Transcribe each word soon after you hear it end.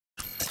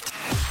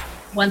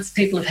once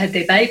people have had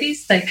their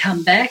babies, they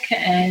come back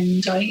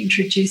and I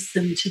introduce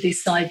them to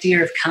this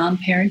idea of calm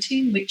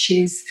parenting, which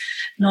is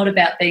not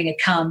about being a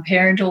calm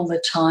parent all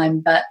the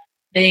time, but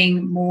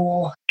being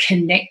more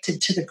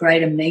connected to the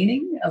greater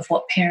meaning of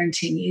what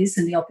parenting is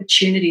and the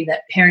opportunity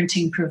that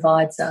parenting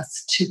provides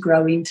us to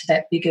grow into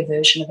that bigger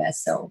version of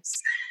ourselves.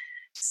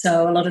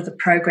 So a lot of the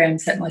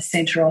programs that my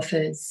centre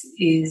offers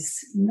is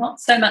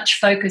not so much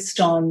focused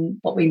on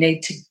what we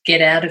need to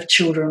get out of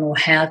children or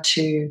how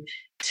to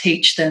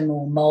teach them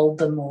or mould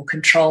them or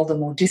control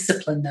them or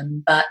discipline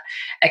them, but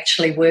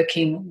actually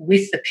working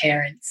with the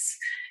parents,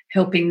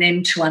 helping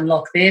them to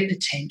unlock their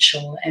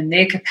potential and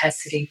their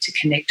capacity to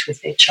connect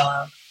with their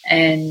child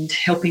and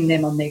helping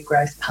them on their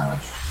growth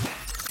path.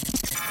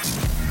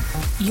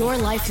 Your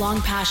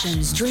lifelong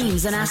passions,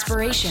 dreams, and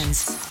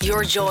aspirations.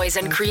 Your joys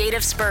and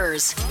creative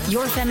spurs.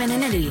 Your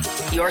femininity.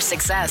 Your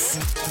success.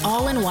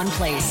 All in one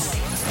place.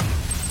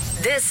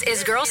 This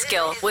is Girl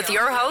Skill with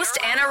your host,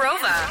 Anna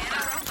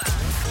Rova.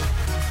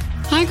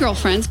 Hi,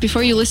 girlfriends.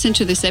 Before you listen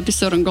to this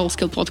episode on Girl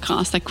Skill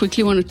Podcast, I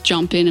quickly want to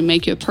jump in and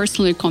make you a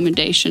personal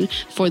recommendation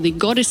for the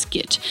Goddess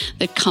Kit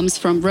that comes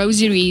from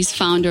Rosie Rees,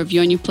 founder of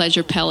Yoni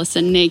Pleasure Palace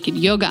and Naked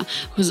Yoga,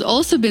 who's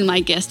also been my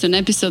guest on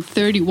episode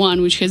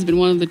 31, which has been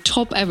one of the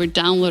top ever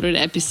downloaded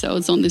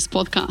episodes on this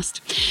podcast.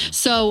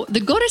 So the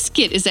Goddess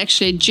Kit is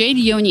actually a jade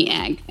yoni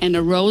egg and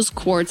a rose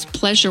quartz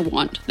pleasure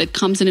wand that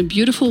comes in a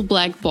beautiful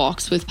black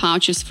box with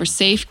pouches for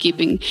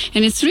safekeeping.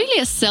 And it's really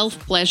a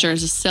self-pleasure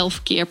as a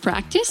self-care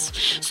practice.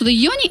 So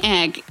the yoni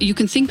egg, you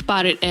can think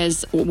about it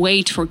as a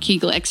weight for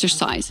Kegel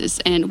exercises.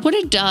 And what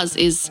it does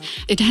is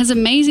it has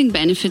amazing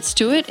benefits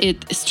to it.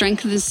 It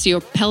strengthens your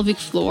pelvic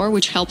floor,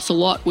 which helps a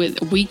lot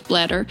with a weak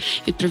bladder.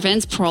 It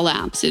prevents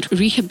prolapse. It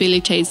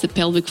rehabilitates the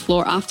pelvic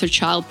floor after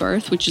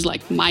childbirth, which is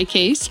like my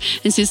case.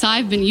 And since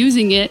I've been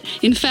using it,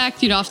 in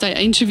fact, after I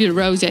interviewed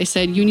Rosie, I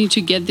said, you need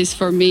to get this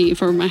for me,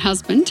 for my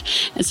husband.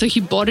 And so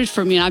he bought it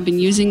for me and I've been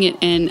using it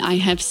and I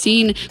have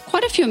seen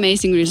quite a few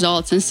amazing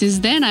results. And since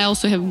then, I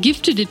also have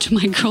gifted it to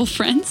my girlfriends.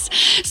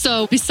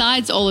 So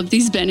besides all of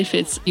these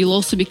benefits, you'll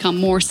also become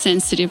more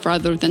sensitive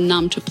rather than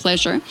numb to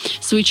pleasure,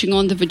 switching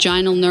on the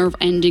vaginal nerve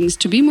endings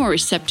to be more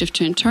receptive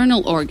to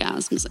internal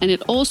orgasms. And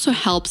it also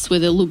helps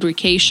with the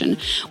lubrication,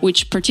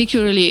 which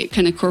particularly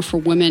can occur for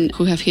women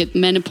who have hit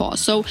menopause.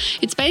 So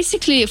it's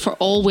basically for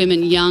all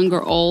women, young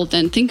or old,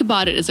 and think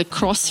about it as a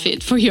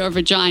CrossFit for your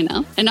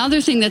vagina. Another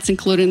thing that's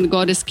included in the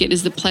Goddess Kit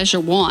is the pleasure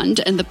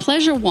wand. And the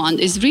pleasure wand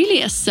is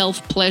really a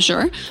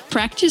self-pleasure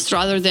practice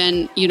rather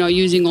than,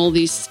 using all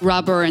these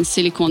rubber and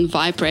silicone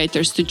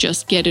vibrators to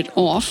just get it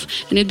off.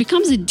 And it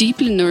becomes a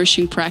deeply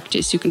nourishing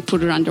practice. You can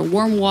put it under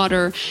warm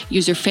water,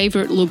 use your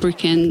favorite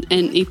lubricant,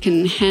 and it can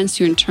enhance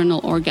your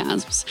internal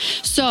orgasms.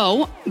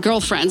 So,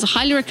 girlfriends, I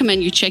highly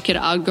recommend you check it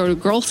out. Go to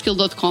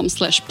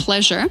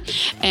girlskill.com/pleasure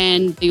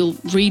and you'll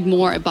read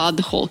more about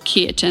the whole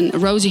kit. And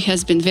Rosie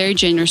has been very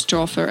generous to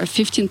offer a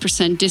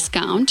 15%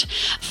 discount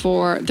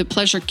for the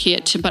pleasure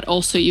kit, but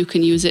also you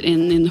can use it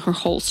in her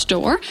whole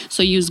store.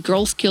 So use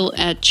Girlskill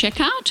at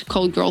checkout,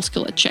 code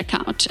Girlskill at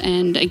checkout.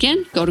 And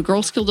again, go to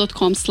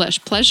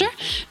girlskill.com/pleasure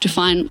to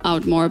find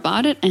out more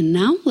about it. And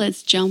now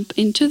let's jump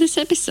into this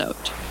episode.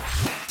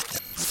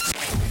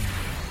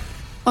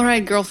 All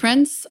right,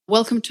 girlfriends,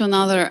 welcome to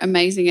another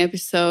amazing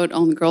episode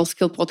on the Girl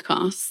Skill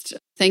Podcast.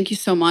 Thank you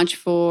so much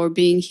for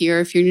being here.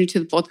 If you're new to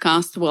the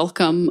podcast,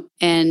 welcome.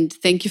 And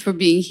thank you for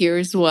being here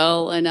as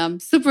well. And I'm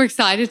super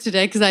excited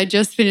today because I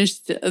just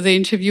finished the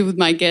interview with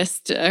my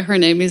guest. Her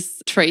name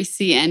is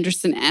Tracey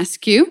Anderson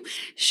Askew.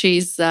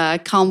 She's a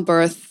calm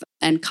birth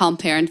and calm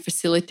parent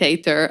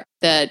facilitator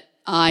that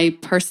I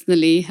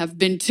personally have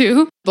been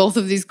to both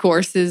of these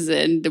courses,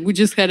 and we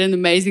just had an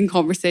amazing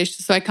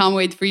conversation. So I can't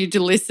wait for you to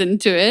listen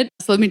to it.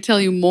 So let me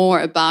tell you more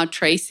about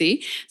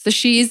Tracey. So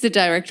she is the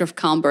director of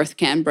Calm Birth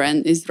Canberra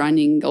and is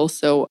running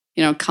also,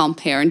 Calm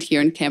Parent here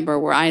in Canberra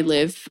where I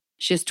live.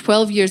 She has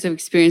 12 years of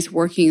experience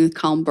working in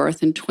calm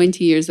birth and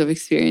 20 years of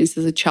experience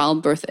as a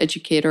childbirth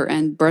educator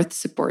and birth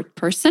support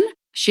person.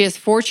 She has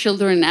 4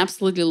 children and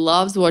absolutely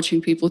loves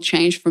watching people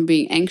change from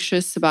being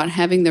anxious about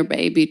having their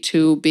baby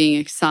to being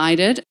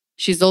excited.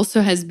 She's also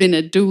has been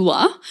a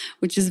doula,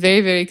 which is very,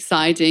 very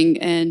exciting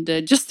and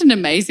just an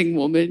amazing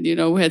woman.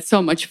 We had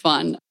so much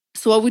fun.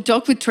 So I would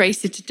talk with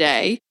Tracey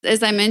today.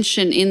 As I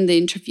mentioned in the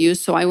interview,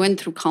 so I went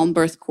through Calm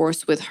Birth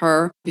course with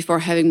her before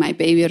having my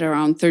baby at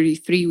around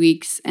 33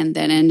 weeks and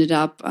then ended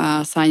up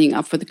signing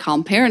up for the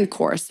Calm Parent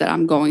course that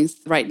I'm going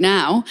right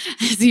now,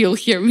 as you'll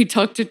hear me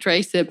talk to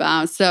Tracey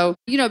about. So,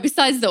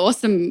 besides the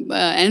awesome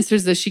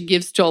answers that she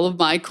gives to all of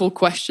my cool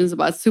questions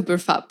about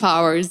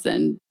superpowers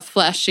and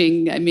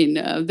flashing,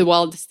 the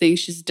wildest things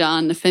she's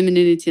done,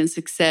 femininity and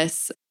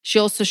success, she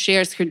also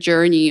shares her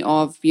journey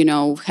of,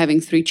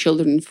 having 3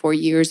 children in 4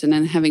 years and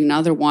then having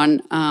another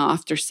one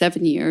after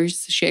 7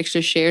 years. She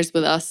actually shares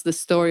with us the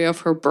story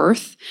of her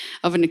birth,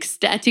 of an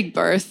ecstatic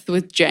birth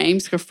with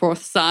James, her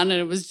 4th son,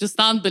 and it was just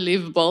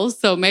unbelievable.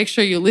 So make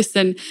sure you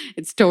listen.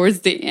 It's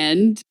towards the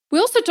end. We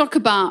also talk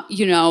about,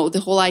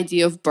 the whole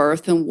idea of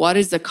birth and what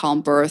is a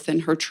calm birth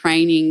and her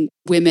training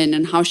women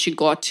and how she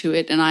got to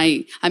it. And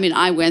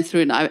I went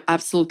through it and I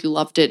absolutely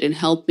loved it and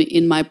helped me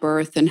in my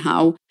birth, and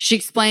how she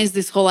explains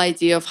this whole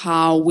idea of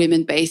how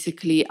women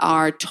basically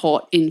are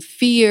taught in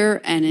fear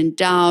and in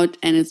doubt.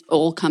 And it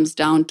all comes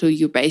down to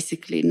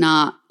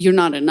you're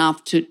not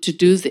enough to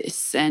do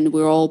this. And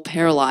we're all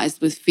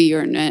paralyzed with fear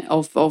and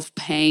of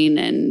pain,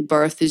 and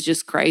birth is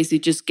just crazy.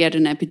 Just get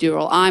an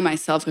epidural. I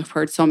myself have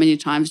heard so many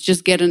times,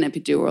 just get an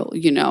epidural,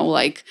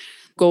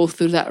 go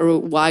through that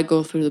route. Why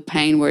go through the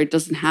pain where it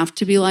doesn't have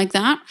to be like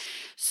that?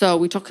 So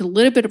we talk a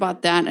little bit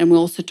about that. And we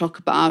also talk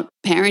about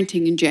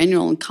parenting in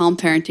general and calm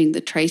parenting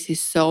that Tracey is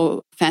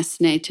so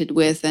fascinated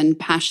with and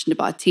passionate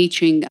about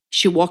teaching.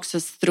 She walks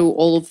us through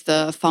all of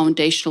the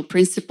foundational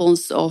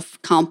principles of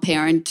calm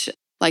parent,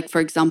 like,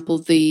 for example,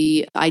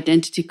 the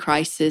identity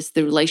crisis,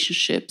 the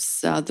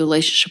relationships, the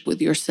relationship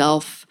with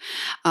yourself,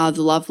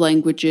 the love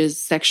languages,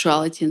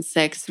 sexuality and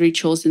sex,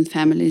 rituals in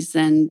families,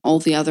 and all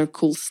the other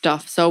cool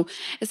stuff. So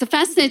it's a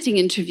fascinating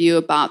interview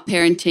about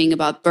parenting,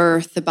 about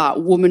birth,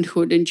 about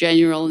womanhood in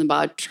general, and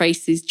about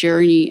Tracey's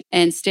journey.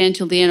 And stay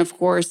until the end, of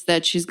course,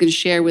 that she's going to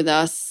share with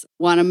us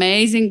one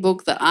amazing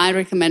book that I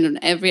recommend on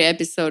every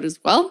episode as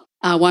well.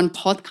 One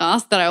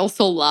podcast that I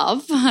also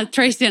love.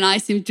 Tracey and I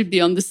seem to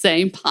be on the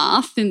same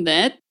path in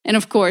that. And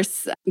of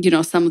course,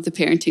 some of the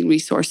parenting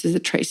resources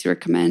that Tracey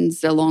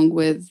recommends, along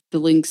with the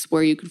links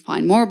where you can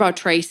find more about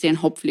Tracey, and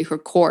hopefully her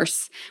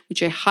course,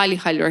 which I highly,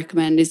 highly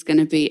recommend, is going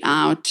to be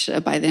out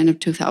by the end of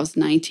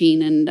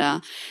 2019.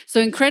 And so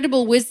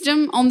incredible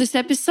wisdom on this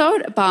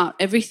episode about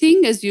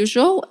everything as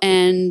usual.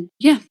 And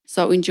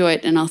so enjoy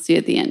it, and I'll see you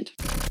at the end.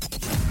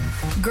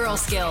 Girl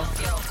Skill.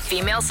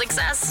 Female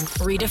success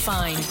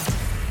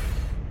redefined.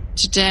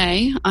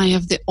 Today, I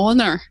have the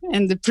honor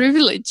and the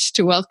privilege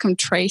to welcome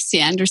Tracey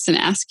Anderson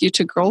Askew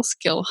to Girl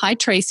Skill. Hi,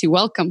 Tracey.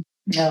 Welcome.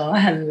 Oh,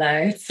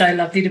 hello. It's so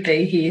lovely to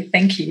be here.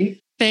 Thank you.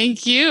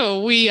 Thank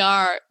you.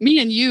 Me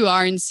and you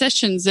are in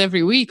sessions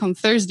every week on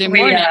Thursday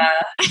morning.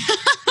 We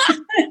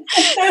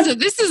are. So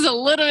this is a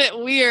little bit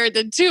weird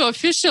and too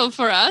official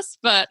for us,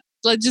 but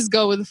let's just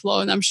go with the flow,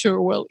 and I'm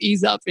sure we'll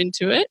ease up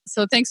into it.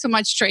 So thanks so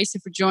much, Tracey,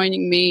 for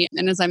joining me.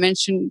 And as I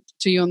mentioned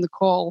to you on the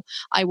call,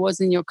 I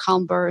was in your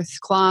Calm Birth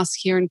class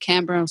here in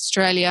Canberra,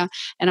 Australia,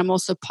 and I'm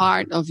also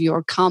part of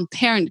your Calm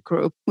Parent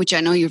group, which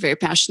I know you're very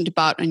passionate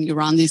about, and you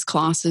run these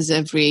classes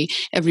every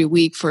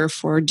week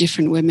for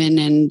different women.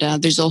 And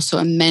there's also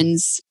a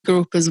men's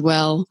group as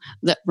well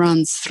that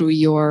runs through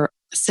your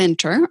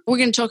center. We're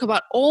going to talk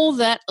about all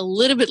that a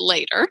little bit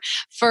later.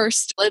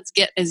 First, let's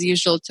get, as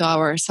usual,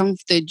 to some of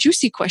the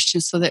juicy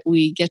questions so that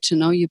we get to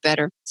know you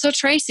better. So,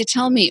 Tracey,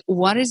 tell me,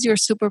 what is your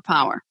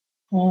superpower?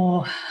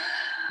 Oh,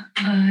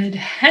 I'd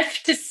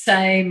have to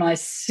say my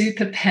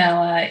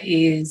superpower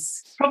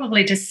is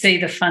probably to see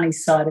the funny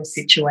side of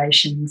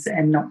situations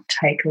and not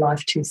take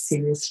life too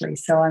seriously.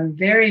 So I'm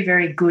very,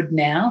 very good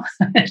now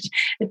at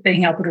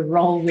being able to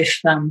roll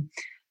with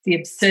the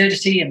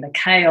absurdity and the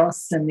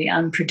chaos and the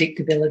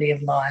unpredictability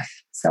of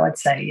life. So I'd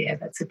say,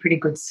 that's a pretty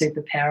good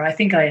superpower. I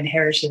think I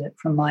inherited it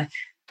from my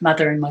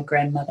mother and my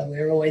grandmother. We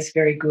were always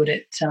very good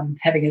at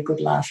having a good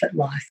laugh at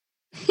life.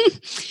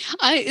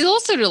 It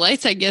also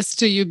relates, I guess,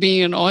 to you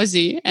being an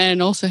Aussie and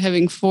also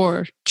having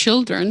 4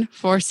 sons.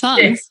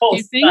 Yeah, 4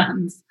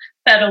 sons.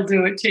 That'll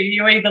do it too.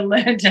 You either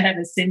learn to have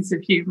a sense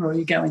of humour or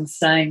you go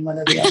insane, one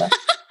or the other.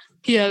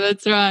 Yeah,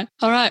 that's right.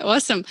 All right,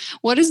 awesome.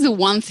 What is the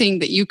one thing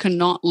that you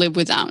cannot live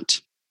without?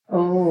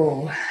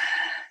 Oh,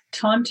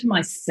 time to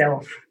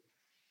myself.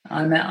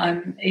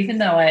 I'm even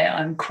though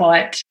I'm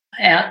quite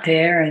out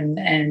there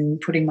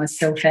and putting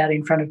myself out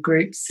in front of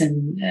groups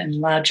and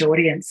large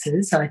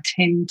audiences, I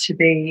tend to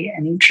be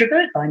an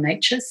introvert by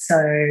nature.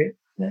 So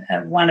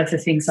one of the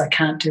things I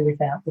can't do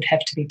without would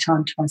have to be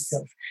time to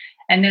myself.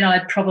 And then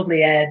I'd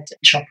probably add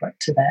chocolate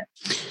to that.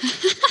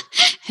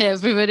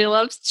 Everybody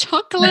loves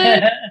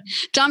chocolate.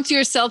 Time to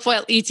yourself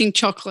while eating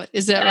chocolate.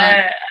 Is that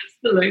right?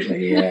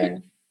 Absolutely, yeah.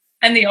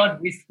 And the odd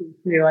whiskey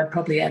too. I'd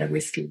probably add a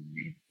whiskey.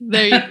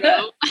 There you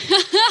go.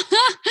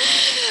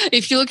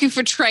 If you're looking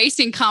for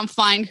Tracey and can't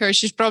find her,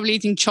 she's probably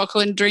eating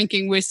chocolate and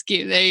drinking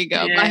whiskey. There you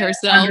go, by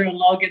herself. Under a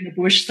log in the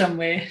bush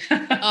somewhere.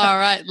 All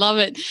right, love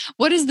it.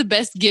 What is the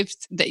best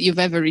gift that you've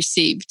ever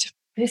received?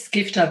 Best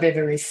gift I've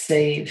ever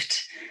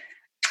received?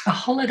 A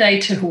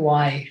holiday to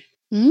Hawaii.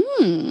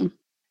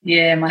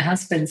 Yeah, my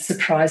husband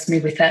surprised me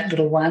with that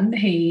little one.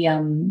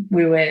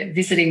 We were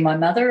visiting my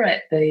mother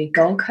at the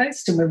Gold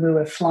Coast, and when we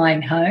were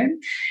flying home,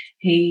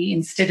 he,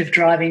 instead of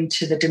driving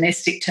to the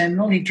domestic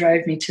terminal, he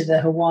drove me to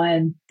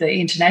the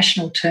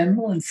international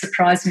terminal and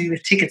surprised me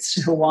with tickets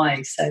to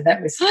Hawaii. So that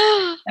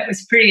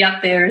was pretty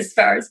up there as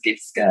far as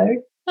gifts go.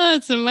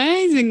 That's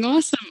amazing.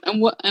 Awesome.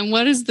 And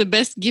what is the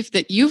best gift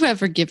that you've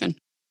ever given?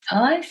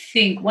 I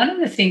think one of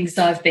the things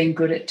I've been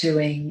good at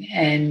doing,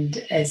 and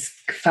as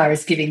far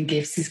as giving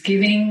gifts, is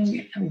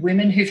giving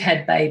women who've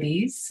had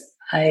babies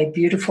a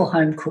beautiful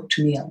home-cooked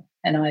meal.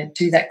 And I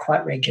do that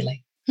quite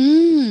regularly.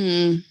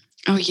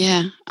 Oh,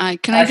 yeah.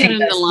 Can I get in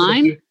the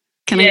line?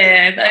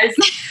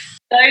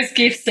 Those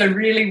gifts are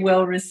really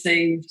well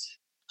received.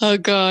 Oh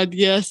God,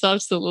 yes,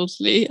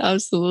 absolutely,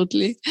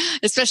 absolutely.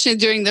 Especially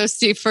during those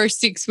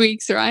first 6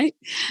 weeks, right?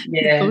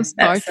 Yeah,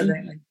 Postpartum,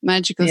 absolutely.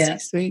 magical Yeah.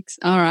 6 weeks.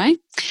 All right.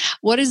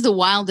 What is the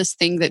wildest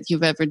thing that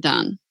you've ever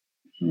done?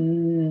 I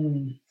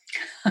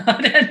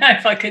don't know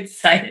if I could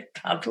say it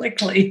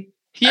publicly.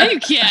 Yeah, you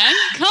can.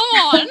 Come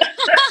on.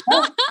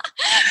 All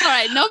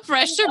right, no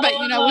pressure, but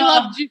we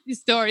love juicy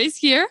stories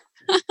here.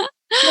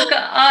 Look,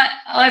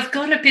 I've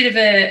got a bit of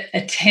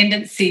a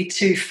tendency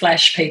to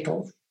flash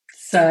people.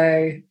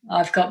 So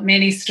I've got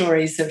many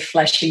stories of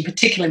flashing,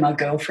 particularly my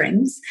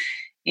girlfriends,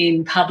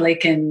 in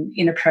public and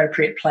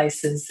inappropriate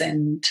places,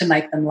 and to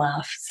make them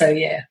laugh. So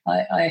yeah,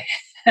 I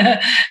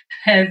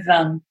have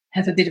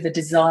a bit of a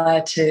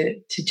desire to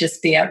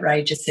just be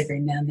outrageous every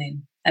now and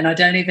then. And I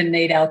don't even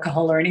need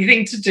alcohol or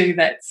anything to do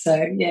that.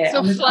 So yeah,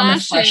 I'm a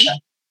flasher.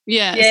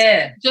 Yes.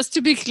 Yeah. Just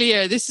to be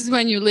clear, this is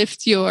when you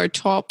lift your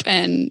top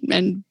and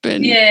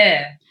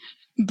yeah.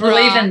 bra.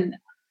 Well,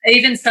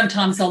 even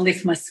sometimes I'll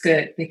lift my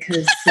skirt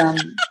because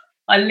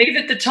I live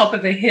at the top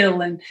of a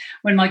hill, and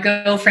when my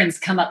girlfriends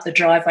come up the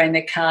driveway in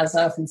their cars,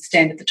 I often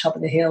stand at the top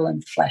of the hill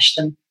and flash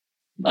them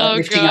by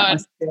lifting up my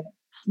skirt.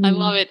 I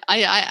love it.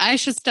 I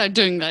should start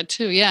doing that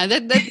too. Yeah,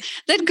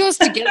 that goes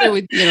together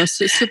with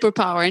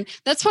superpower, and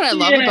that's what I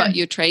love about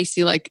you,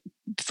 Tracey. Like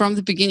from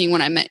the beginning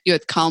when I met you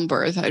at Calm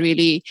Birth, I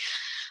really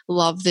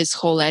love this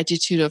whole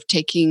attitude of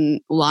taking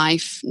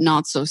life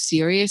not so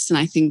serious. And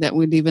I think that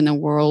we live in a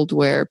world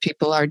where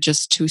people are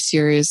just too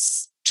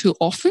serious too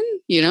often,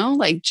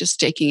 like just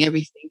taking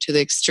everything to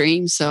the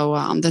extreme. So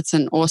that's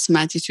an awesome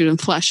attitude,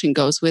 and flashing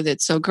goes with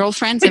it. So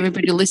girlfriends,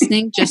 everybody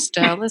listening, just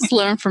let's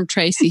learn from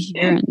Tracey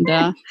here.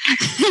 And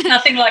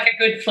nothing like a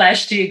good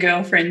flash to your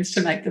girlfriends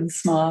to make them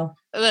smile.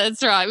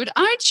 That's right. But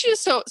aren't you,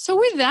 so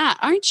with that,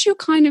 aren't you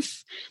kind of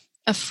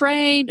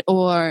afraid,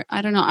 or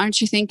I don't know,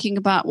 aren't you thinking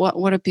about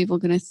what are people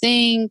going to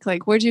think?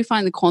 Like, where do you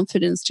find the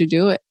confidence to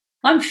do it?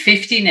 I'm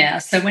 50 now,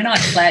 so when I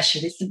flash,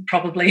 it isn't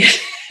probably as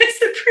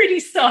a pretty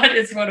sight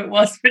as what it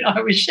was when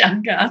I was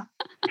younger.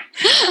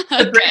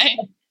 Okay.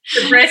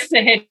 The breasts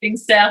are heading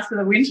south for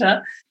the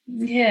winter.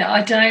 Yeah,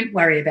 I don't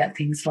worry about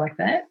things like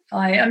that.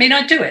 I mean,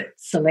 I do it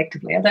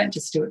selectively. I don't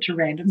just do it to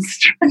random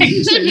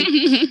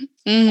strangers.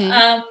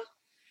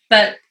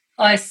 But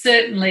I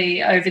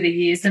certainly, over the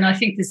years, and I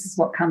think this is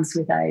what comes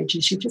with age,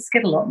 is you just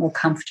get a lot more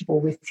comfortable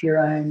with your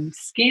own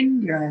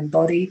skin, your own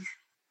body.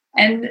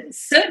 And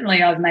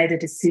certainly I've made a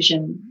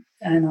decision,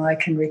 and I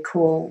can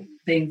recall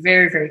being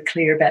very, very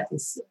clear about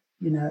this,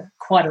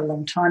 quite a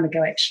long time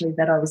ago, actually,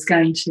 that I was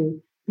going to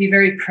be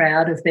very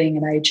proud of being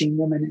an ageing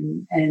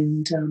woman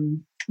and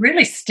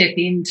really step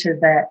into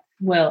that,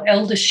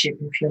 eldership,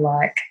 if you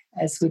like,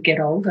 as we get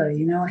older.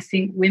 I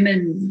think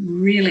women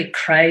really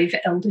crave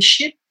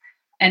eldership.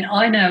 And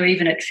I know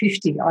even at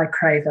 50, I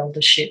crave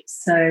eldership.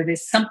 So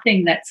there's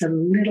something that's a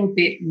little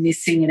bit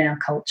missing in our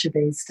culture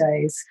these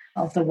days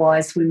of the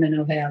wise women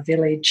of our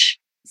village.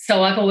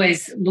 So I've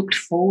always looked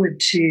forward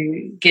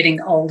to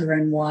getting older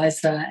and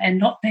wiser and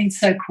not being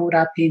so caught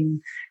up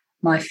in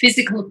my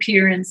physical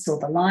appearance or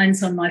the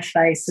lines on my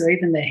face or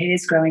even the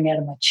hairs growing out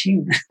of my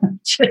chin.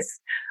 Just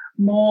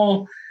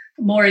more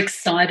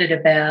excited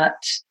about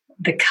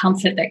the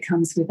comfort that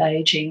comes with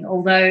aging.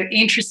 Although,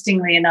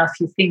 interestingly enough,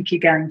 you think you're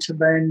going to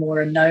learn more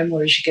and know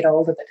more as you get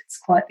older, but it's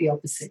quite the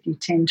opposite. You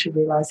tend to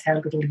realise how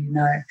little you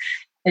know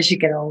as you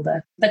get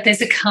older. But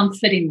there's a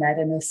comfort in that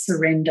and a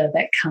surrender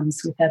that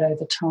comes with that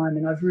over time.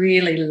 And I've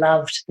really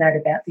loved that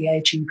about the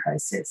aging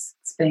process.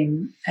 It's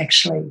been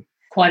actually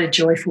quite a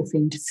joyful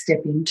thing to step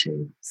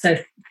into. So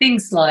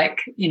things like,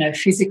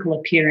 physical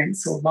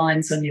appearance or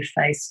lines on your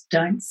face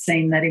don't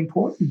seem that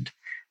important.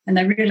 And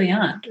they really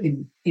aren't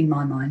in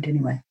my mind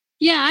anyway.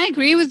 Yeah, I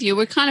agree with you.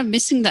 We're kind of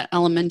missing that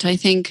element. I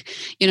think,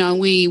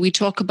 we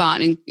talk about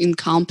in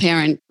Calm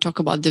Parent, talk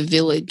about the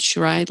village,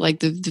 right?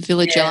 Like the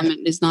village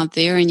element is not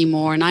there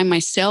anymore. And I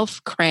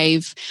myself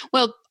crave,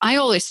 I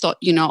always thought,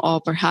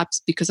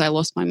 perhaps because I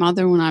lost my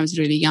mother when I was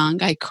really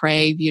young, I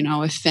crave,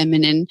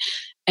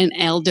 an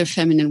elder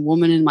feminine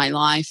woman in my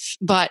life.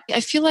 But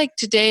I feel like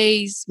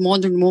today's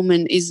modern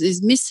woman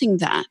is missing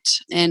that.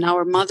 And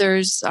our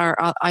mothers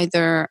are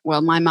either,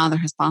 my mother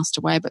has passed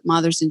away, but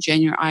mothers in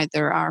general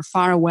either are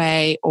far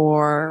away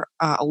or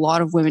a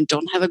lot of women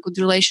don't have a good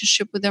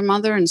relationship with their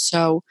mother. And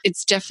so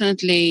it's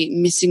definitely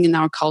missing in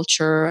our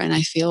culture. And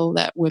I feel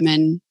that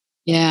women,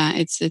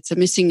 it's a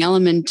missing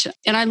element.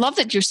 And I love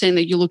that you're saying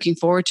that you're looking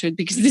forward to it,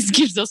 because this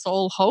gives us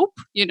all hope,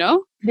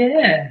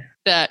 Yeah.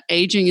 That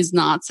aging is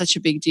not such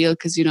a big deal,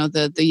 because,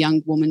 the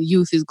young woman,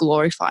 youth is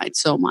glorified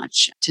so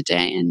much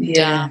today. And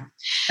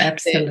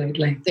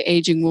absolutely. The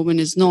aging woman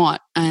is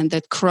not. And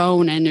that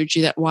crone energy,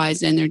 that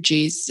wise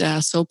energy is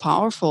so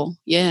powerful.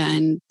 Yeah.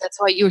 And that's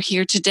why you're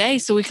here today.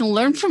 So we can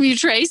learn from you,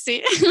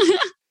 Tracey.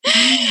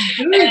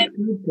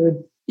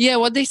 Good. Yeah,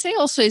 what they say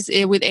also is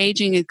with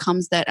aging, it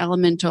comes that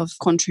element of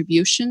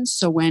contribution.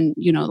 So when,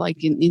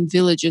 like in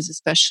villages,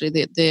 especially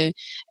the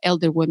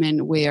elder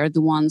women were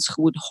the ones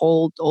who would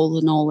hold all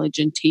the knowledge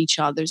and teach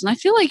others. And I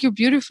feel like you're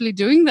beautifully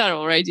doing that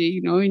already,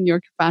 in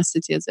your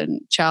capacity as a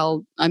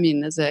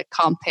as a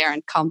calm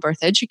parent, calm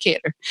birth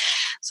educator.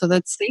 So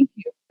thank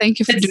you. Thank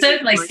you for It's doing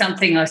certainly that.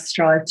 something I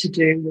strive to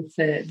do with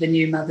the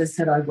new mothers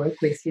that I work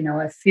with.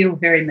 I feel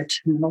very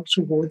maternal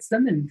towards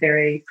them and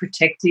very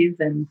protective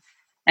and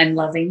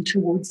loving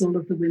towards all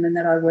of the women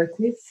that I work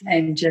with,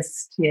 and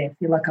just, feel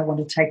like I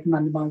want to take them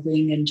under my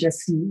wing and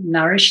just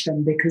nourish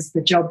them, because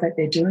the job that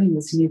they're doing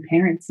as new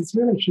parents is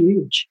really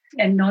huge.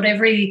 And not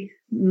every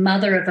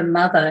mother of a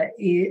mother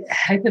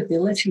has the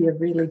ability of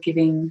really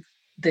giving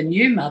the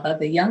new mother,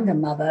 the younger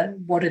mother,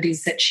 what it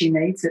is that she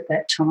needs at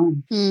that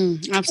time.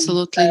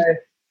 Absolutely. So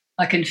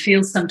I can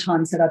feel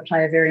sometimes that I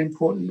play a very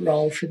important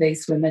role for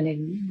these women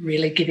in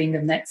really giving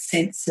them that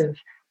sense of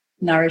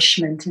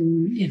nourishment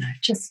and,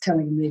 just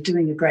telling them they're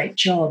doing a great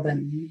job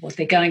and what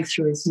they're going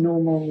through is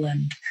normal.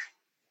 And,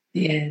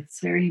 it's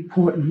very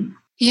important.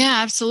 Yeah,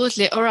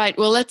 absolutely. All right.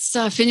 Well, let's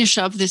finish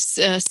up this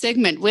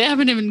segment. We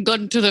haven't even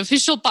gotten to the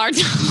official part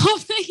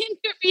of the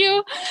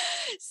interview.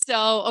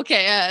 So,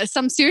 okay,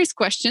 some serious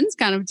questions,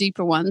 kind of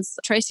deeper ones.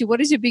 Tracey,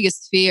 what is your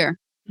biggest fear?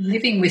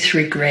 Living with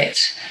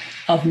regret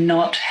of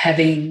not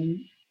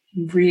having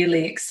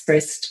really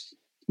expressed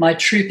my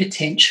true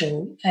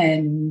potential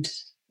and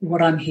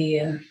what I'm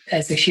here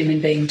as a human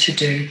being to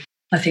do.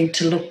 I think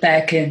to look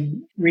back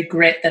and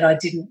regret that I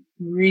didn't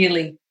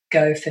really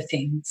go for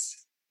things.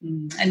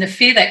 And the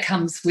fear that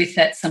comes with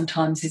that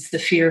sometimes is the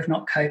fear of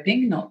not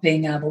coping, not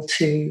being able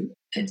to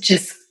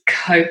just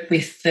cope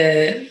with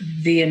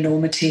the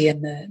enormity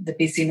and the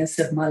busyness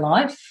of my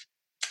life.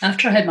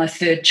 After I had my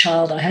third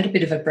child, I had a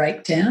bit of a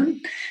breakdown.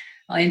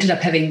 I ended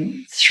up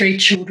having 3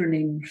 children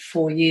in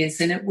 4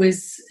 years, and it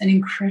was an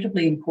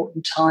incredibly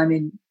important time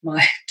in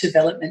my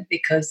development,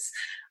 because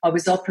I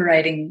was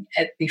operating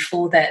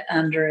before that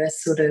under a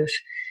sort of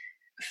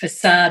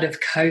facade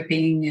of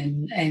coping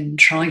and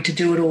trying to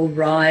do it all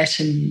right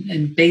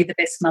and be the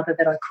best mother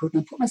that I could.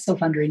 And I put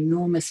myself under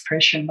enormous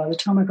pressure, and by the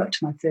time I got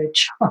to my third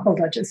child,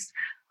 I just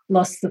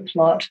lost the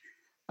plot.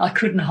 I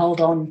couldn't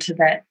hold on to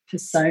that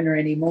persona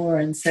anymore.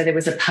 And so there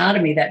was a part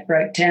of me that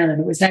broke down,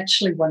 and it was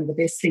actually one of the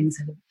best things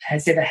that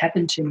has ever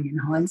happened to me in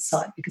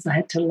hindsight, because I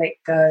had to let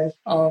go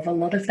of a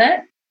lot of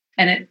that.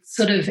 And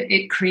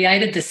it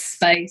created the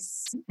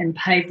space and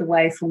paved the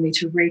way for me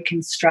to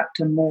reconstruct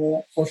a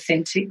more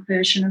authentic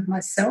version of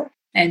myself.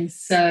 And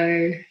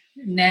so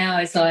now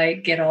as I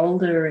get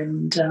older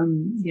and,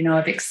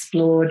 I've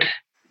explored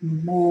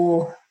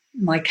more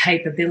my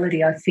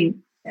capability, I think,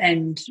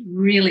 and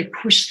really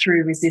pushed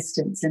through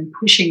resistance and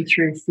pushing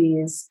through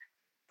fears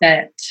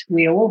that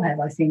we all have,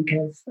 I think,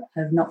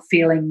 of not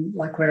feeling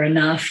like we're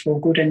enough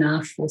or good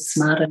enough or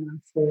smart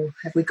enough, or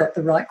have we got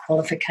the right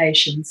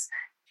qualifications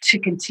to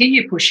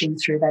continue pushing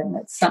through that. And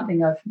that's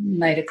something I've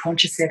made a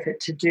conscious effort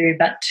to do.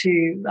 But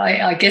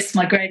I guess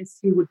my greatest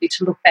fear would be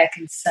to look back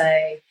and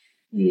say,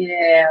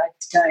 I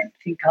don't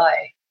think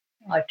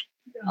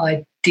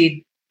I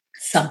did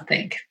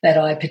something that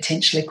I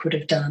potentially could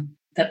have done,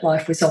 that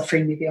life was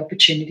offering me the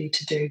opportunity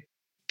to do.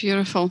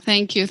 Beautiful.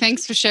 Thank you.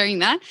 Thanks for sharing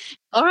that.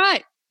 All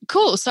right.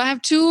 Cool. So I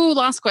have 2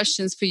 last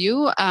questions for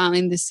you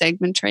in this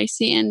segment,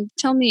 Tracey. And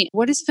tell me,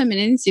 what is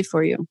femininity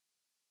for you?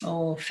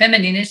 Oh,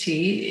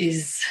 femininity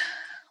is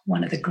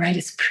one of the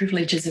greatest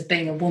privileges of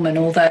being a woman,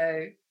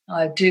 although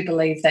I do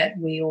believe that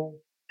we all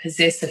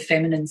possess a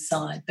feminine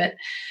side. But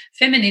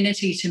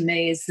femininity to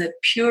me is the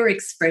pure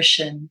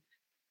expression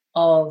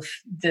of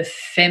the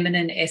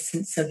feminine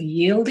essence of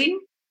yielding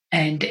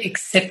and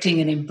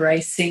accepting and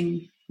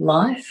embracing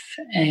life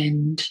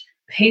and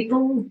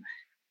people,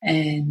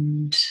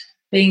 and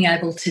being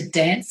able to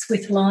dance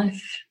with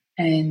life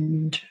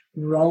and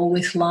roll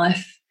with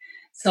life.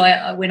 So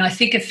when I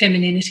think of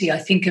femininity, I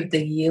think of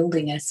the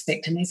yielding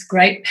aspect, and there's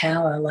great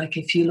power. Like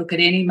if you look at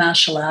any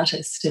martial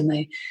artist and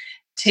they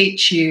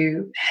teach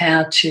you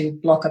how to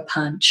block a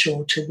punch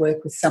or to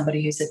work with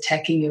somebody who's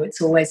attacking you,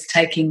 it's always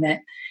taking that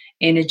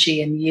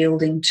energy and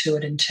yielding to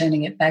it and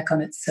turning it back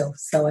on itself.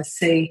 So I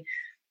see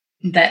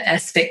that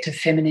aspect of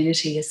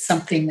femininity as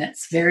something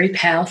that's very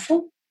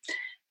powerful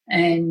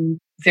and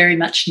very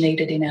much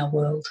needed in our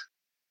world.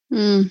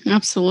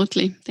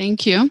 Absolutely.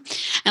 Thank you.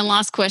 And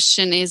last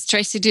question is,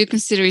 Tracey, do you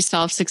consider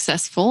yourself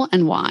successful,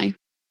 and why?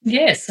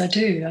 Yes, I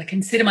do. I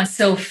consider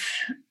myself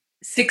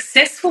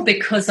successful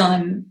because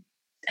I'm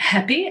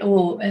happy,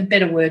 or a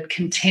better word,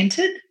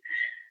 contented.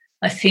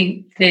 I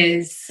think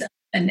there's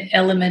an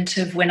element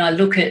of, when I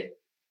look at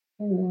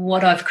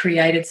what I've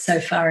created so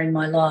far in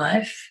my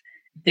life,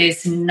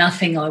 there's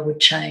nothing I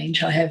would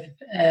change. I have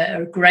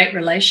a great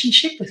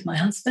relationship with my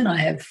husband. I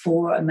have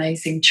 4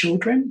 amazing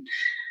children.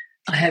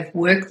 I have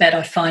work that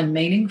I find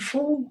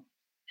meaningful,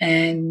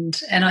 and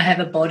I have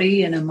a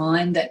body and a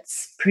mind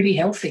that's pretty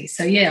healthy.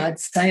 So yeah, I'd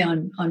say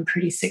I'm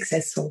pretty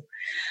successful.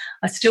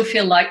 I still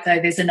feel like, though,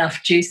 there's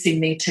enough juice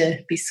in me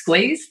to be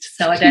squeezed,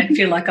 so I don't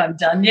feel like I'm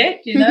done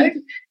yet,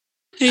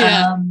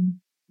 Yeah.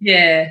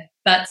 Yeah,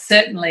 But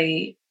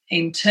certainly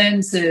in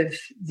terms of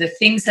the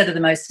things that are the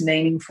most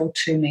meaningful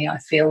to me, I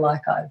feel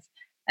like I've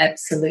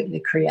absolutely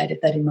created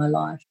that in my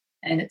life.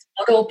 And it's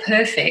not all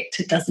perfect.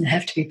 It doesn't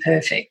have to be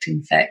perfect.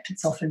 In fact,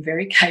 it's often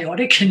very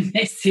chaotic and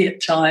messy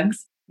at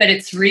times. But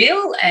it's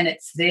real and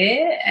it's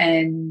there.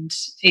 And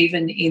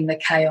even in the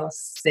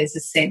chaos, there's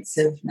a sense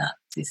of, no,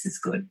 this is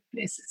good.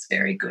 This is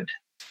very good.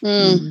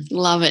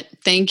 Love it.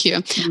 Thank you.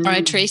 All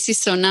right, Tracey.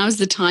 So now is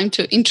the time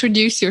to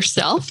introduce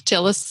yourself.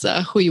 Tell us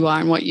who you are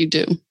and what you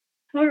do.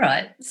 All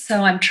right.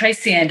 So I'm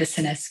Tracey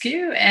Anderson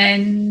Askew,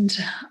 and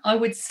I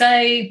would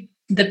say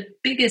the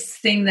biggest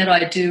thing that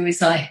I do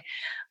is I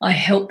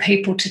help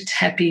people to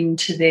tap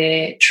into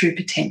their true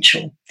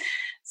potential.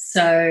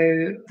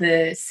 So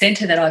the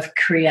centre that I've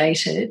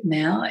created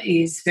now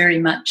is very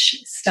much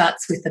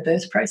starts with the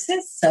birth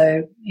process,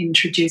 so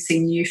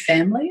introducing new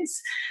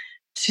families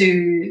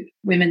to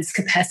women's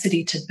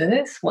capacity to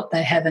birth, what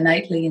they have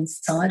innately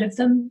inside of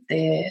them,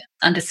 their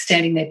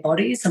understanding their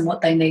bodies and what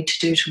they need to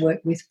do to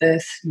work with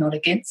birth, not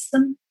against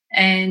them,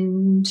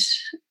 and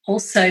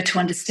also to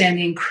understand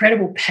the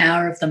incredible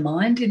power of the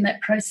mind in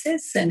that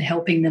process and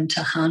helping them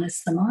to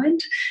harness the mind.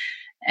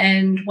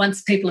 And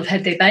once people have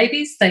had their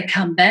babies, they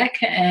come back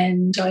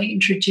and I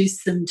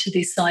introduce them to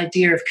this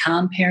idea of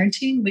calm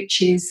parenting,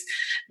 which is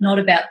not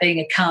about being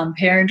a calm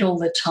parent all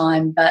the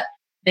time, but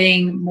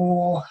being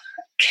more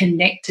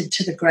connected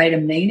to the greater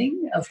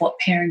meaning of what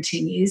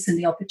parenting is and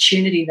the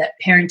opportunity that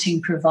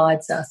parenting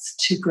provides us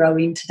to grow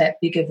into that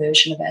bigger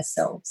version of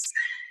ourselves.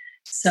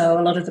 So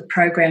a lot of the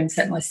programs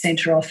that my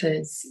centre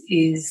offers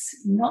is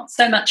not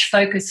so much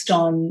focused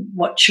on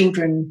what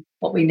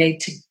we need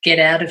to get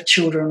out of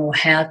children or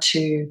how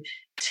to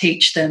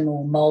teach them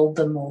or mould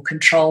them or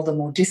control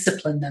them or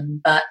discipline them,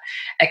 but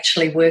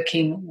actually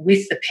working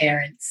with the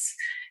parents,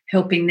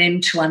 helping them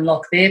to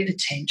unlock their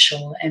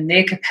potential and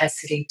their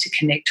capacity to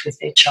connect with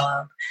their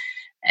child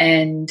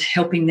and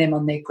helping them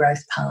on their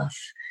growth path.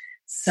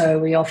 So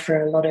we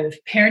offer a lot of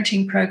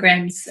parenting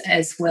programs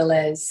as well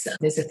as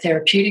there's a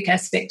therapeutic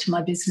aspect to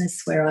my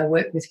business where I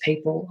work with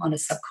people on a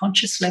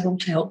subconscious level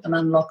to help them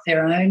unlock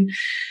their own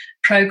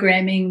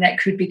programming that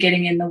could be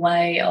getting in the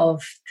way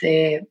of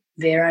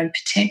their own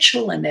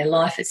potential and their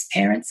life as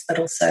parents, but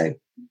also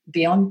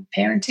beyond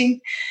parenting.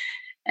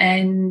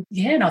 And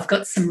I've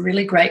got some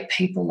really great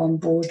people on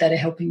board that are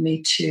helping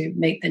me to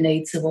meet the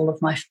needs of all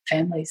of my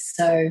families.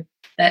 So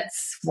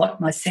that's what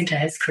my centre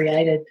has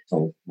created,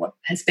 or what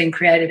has been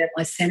created at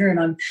my centre. And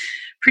I'm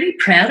pretty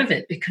proud of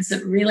it because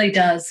it really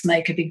does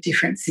make a big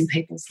difference in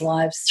people's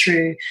lives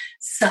through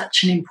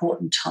such an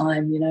important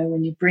time. You know,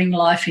 when you bring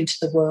life into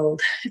the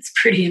world, it's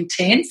pretty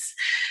intense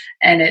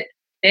and it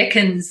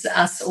beckons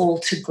us all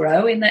to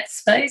grow in that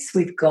space.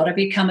 We've got to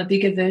become a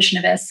bigger version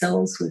of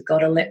ourselves. We've got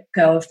to let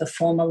go of the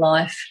former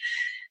life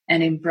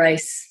and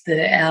embrace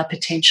our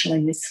potential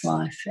in this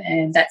life.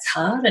 And that's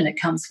hard and it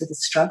comes with a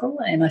struggle.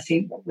 And I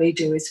think what we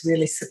do is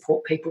really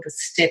support people to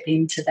step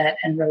into that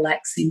and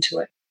relax into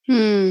it.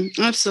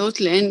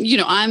 Absolutely.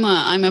 And,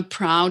 I'm a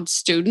proud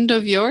student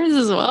of yours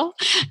as well.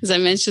 As I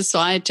mentioned, so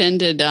I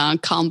attended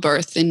Calm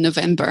Birth in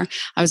November.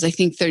 I was,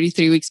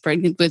 33 weeks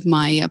pregnant with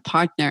my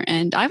partner.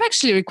 And I've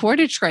actually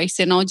recorded,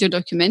 Tracey, an audio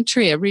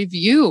documentary, a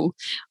review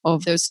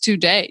of those 2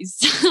 days.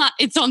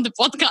 It's on the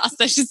podcast.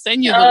 I should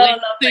send you the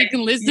link so you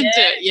can listen to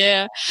it.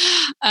 Yeah.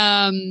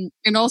 And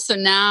also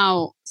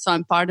now, so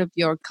I'm part of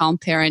your Calm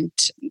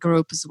Parent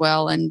group as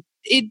well. And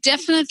it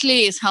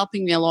definitely is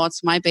helping me a lot.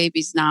 So my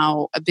baby's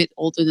now a bit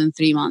older than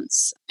 3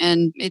 months.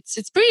 And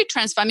it's pretty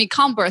I mean,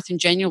 Calm Birth in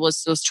general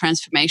was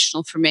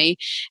transformational for me.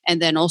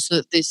 And then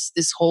also this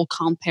whole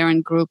Calm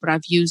Parent group. And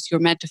I've used your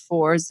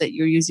metaphors that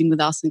you're using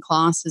with us in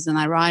classes and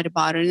I write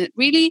about it. And it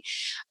really,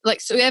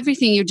 so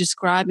everything you're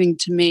describing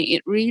to me,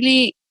 it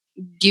really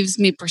gives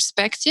me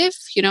perspective,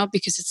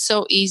 because it's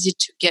so easy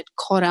to get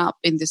caught up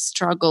in the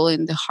struggle,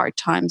 in the hard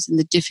times, in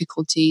the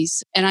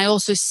difficulties. And I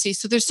also see,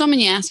 so there's so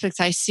many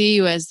aspects. I see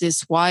you as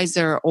this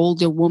wiser,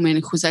 older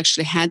woman who's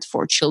actually had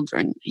 4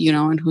 children,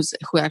 and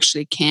who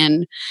actually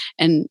can.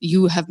 And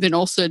you have been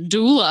also a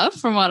doula,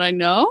 from what I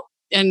know,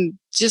 and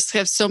just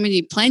have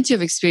plenty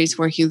of experience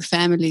working with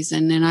families.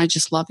 And I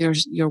just love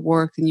your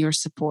work and your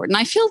support. And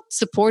I feel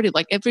supported.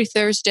 Like every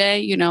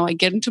Thursday, I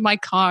get into my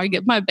car,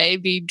 get my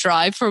baby,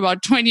 drive for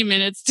about 20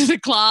 minutes to the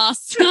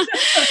class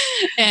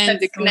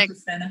and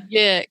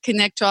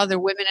connect to other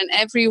women. And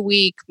every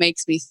week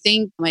makes me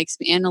think, makes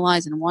me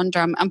analyze and wonder.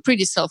 I'm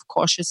pretty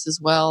self-cautious as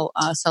well,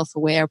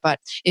 self-aware, but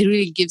it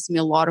really gives me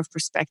a lot of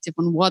perspective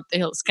on what the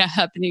hell is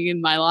happening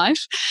in my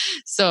life.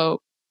 So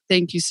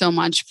thank you so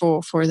much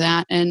for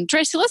that. And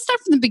Tracey, let's start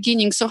from the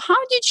beginning. So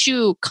how did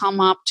you come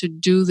up to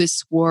do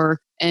this work?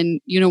 And,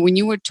 when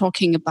you were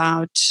talking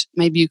about,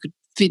 maybe you could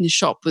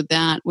finish up with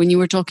that. When you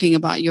were talking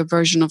about your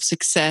version of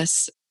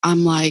success,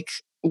 I'm like,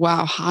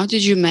 wow, how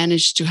did you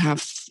manage to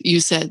have, you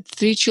said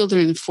 3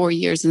 children in 4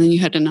 years, and then you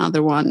had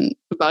another one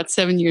about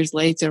 7 years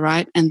later,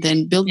 right? And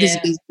then build this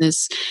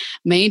business,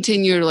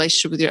 maintain your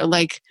relationship with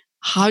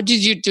how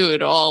did you do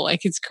it all?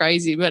 Like, it's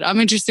crazy, but I'm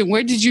interested.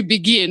 Where did you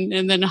begin?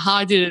 And then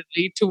how did it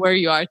lead to where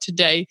you are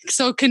today?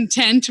 So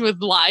content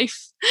with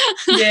life.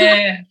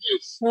 Yeah.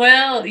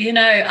 Well,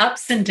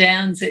 ups and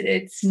downs.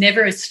 It's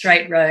never a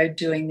straight road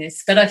doing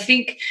this. But I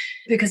think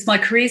because my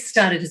career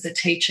started as a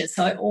teacher,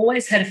 so I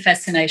always had a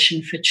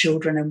fascination for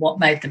children and what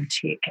made them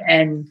tick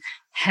and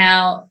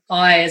how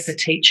I, as a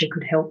teacher,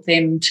 could help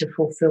them to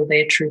fulfill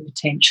their true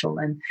potential.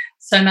 And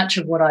so much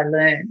of what I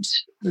learned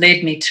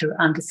led me to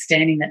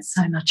understanding that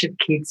so much of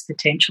kids'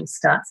 potential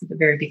starts at the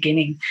very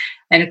beginning.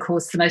 And, of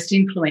course, the most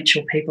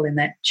influential people in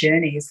that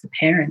journey is the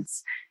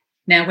parents.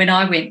 Now, when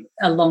I went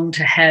along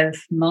to have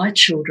my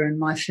children,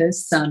 my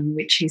first son,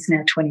 which he's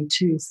now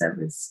 22, so it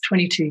was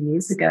 22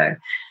 years ago,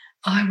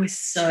 I was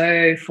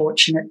so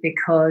fortunate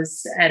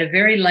because at a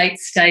very late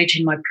stage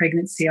in my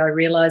pregnancy, I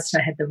realised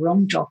I had the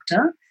wrong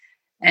doctor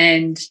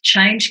and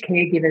changed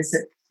caregivers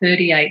at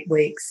 38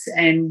 weeks.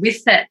 And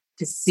with that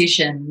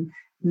decision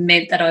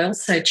meant that I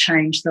also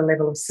changed the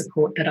level of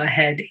support that I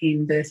had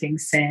in birthing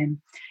Sam.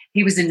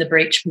 He was in the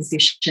breech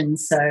position,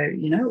 so,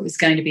 it was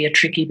going to be a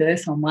tricky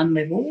birth on one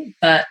level,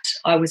 but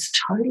I was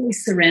totally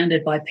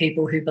surrounded by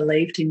people who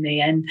believed in me.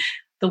 And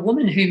the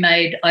woman who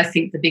made, I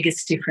think, the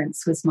biggest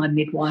difference was my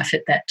midwife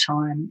at that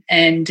time.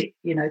 And,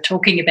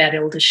 talking about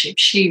eldership,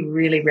 she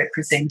really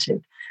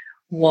represented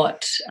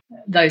what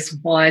those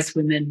wise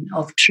women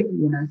of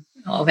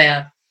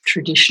our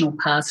traditional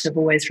past have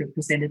always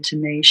represented to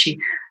me. She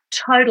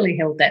totally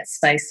held that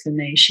space for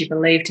me. She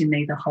believed in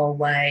me the whole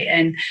way.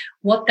 And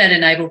what that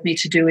enabled me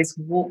to do is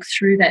walk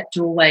through that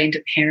doorway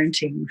into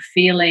parenting,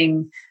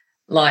 feeling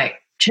like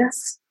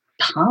just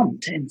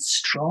pumped and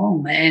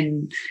strong.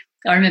 And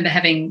I remember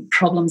having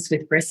problems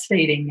with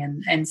breastfeeding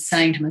and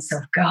saying to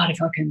myself, God,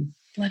 if I can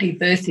bloody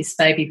birth this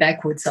baby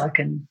backwards, I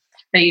can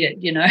feed it,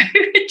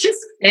 It just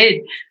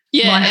fed.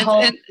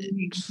 Yeah, and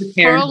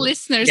for all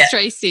listeners, yeah.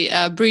 Tracey,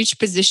 breech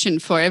position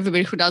for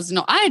everybody who doesn't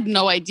know. I had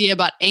no idea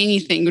about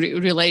anything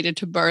related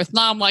to birth.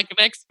 Now I'm like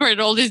an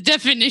expert, all these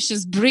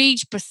definitions,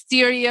 breech,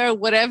 posterior,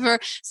 whatever.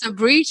 So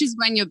breech is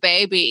when your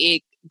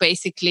baby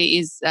basically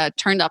is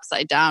turned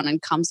upside down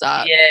and comes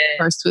out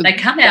first. They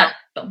come out,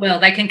 well,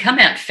 they can come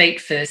out feet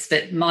first,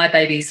 but my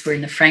babies were in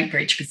the frank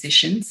breech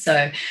position,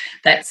 so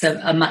that's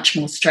a much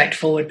more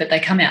straightforward, but they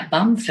come out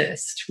bum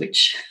first,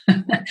 which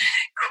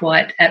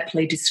quite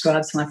aptly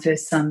describes my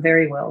first son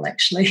very well,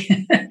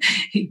 actually.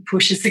 He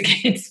pushes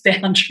against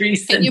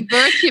boundaries. And you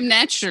birthed him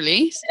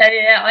naturally?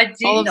 Yeah, I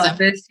did. I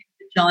birthed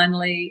him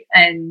vaginally,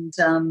 and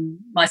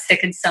my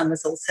second son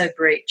was also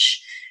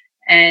breech.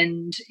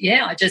 And,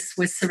 I just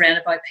was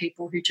surrounded by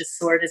people who just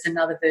saw it as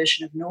another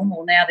version of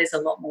normal. Now there's a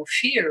lot more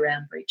fear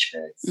around breech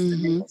births.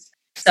 Mm-hmm.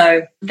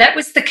 So that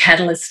was the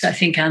catalyst, I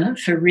think, Anna,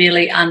 for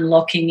really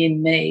unlocking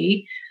in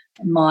me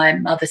my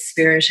mother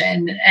spirit.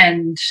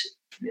 And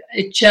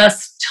it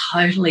just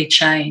totally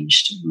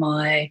changed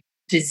my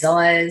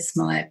desires,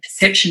 my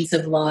perceptions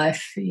of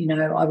life.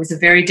 I was a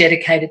very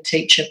dedicated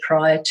teacher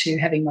prior to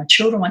having my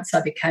children. Once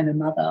I became a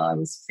mother,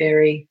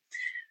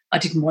 I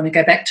didn't want to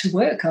go back to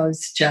work. I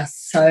was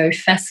just so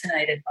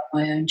fascinated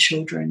by my own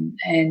children.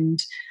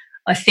 And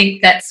I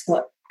think that's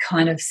what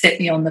kind of set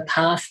me on the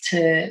path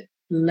to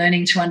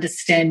learning to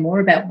understand more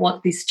about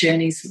what this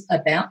journey's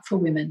about for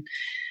women.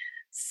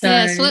 So,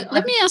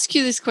 let me ask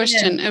you this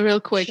question real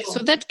quick. Sure.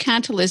 So that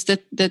catalyst,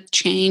 that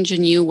change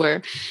in you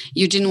where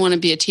you didn't want to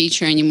be a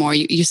teacher anymore,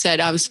 you said,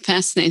 I was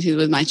fascinated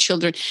with my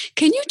children.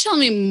 Can you tell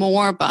me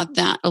more about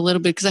that a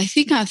little bit? Because I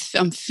think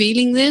I'm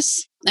feeling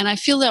this. And I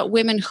feel that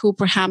women who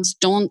perhaps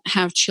don't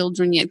have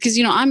children yet, because,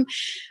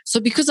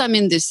 because I'm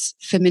in this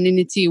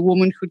femininity,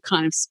 womanhood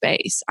kind of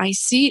space, I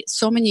see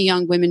so many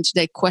young women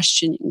today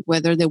questioning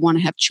whether they want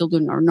to have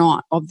children or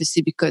not,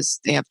 obviously because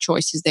they have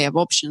choices, they have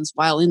options,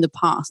 while in the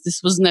past, this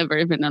was never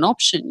even an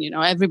option.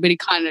 Everybody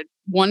kind of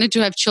wanted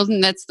to have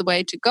children. That's the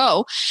way to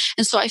go.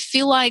 And so I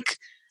feel like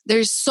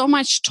there's so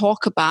much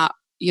talk about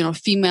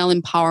female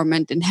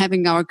empowerment and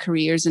having our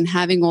careers and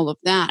having all of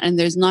that. And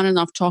there's not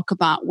enough talk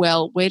about,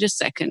 well, wait a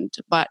second,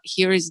 but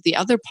here is the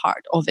other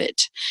part of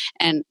it.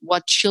 And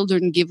what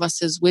children give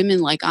us as women,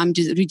 like I'm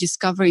just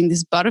rediscovering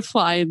this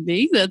butterfly in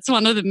me. That's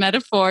one of the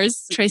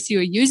metaphors, Tracey,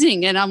 you're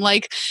using. And I'm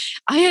like,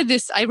 I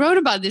wrote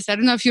about this. I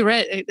don't know if you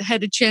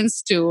had a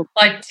chance to.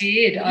 I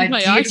did. I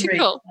did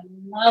article.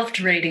 I loved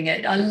reading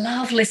it. I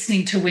love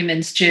listening to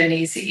women's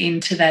journeys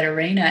into that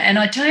arena. And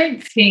I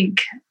don't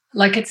think,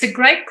 it's a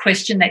great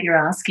question that you're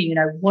asking,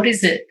 what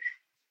is it?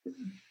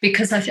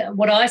 Because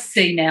what I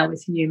see now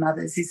with new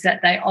mothers is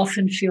that they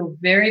often feel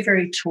very,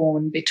 very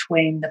torn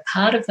between the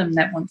part of them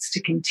that wants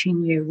to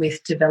continue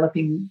with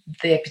developing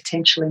their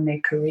potential in their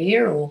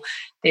career or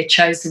their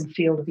chosen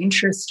field of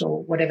interest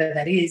or whatever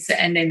that is,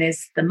 and then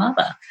there's the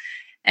mother.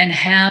 And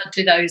how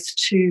do those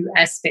two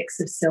aspects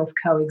of self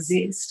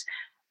coexist?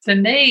 For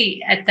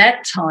me, at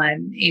that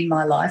time in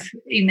my life,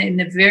 in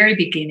the very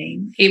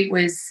beginning, it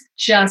was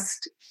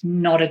just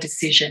not a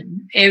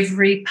decision.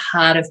 Every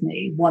part of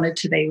me wanted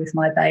to be with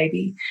my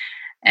baby.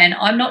 And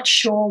I'm not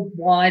sure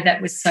why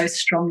that was so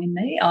strong in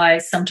me. I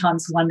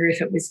sometimes wonder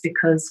if it was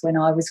because when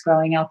I was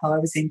growing up, I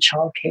was in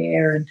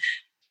childcare and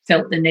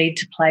felt the need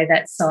to play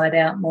that side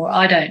out more.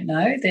 I don't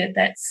know.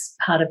 That's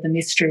part of the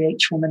mystery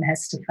each woman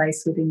has to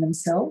face within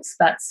themselves.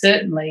 But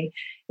certainly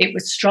it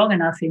was strong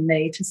enough in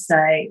me to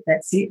say,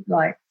 that's it,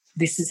 like,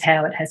 this is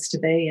how it has to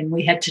be. And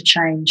we had to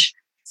change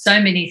so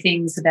many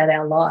things about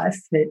our life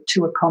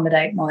to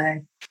accommodate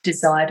my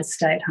desire to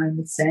stay at home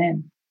with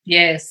Sam.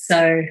 Yeah,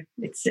 so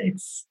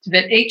it's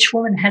but each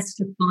woman has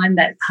to find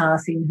that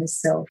path in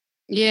herself.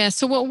 Yeah.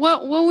 So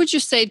what would you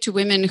say to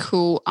women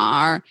who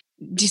are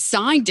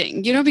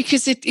deciding,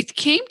 because it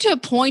came to a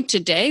point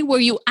today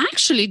where you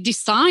actually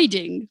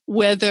deciding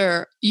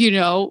whether,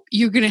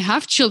 you're going to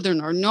have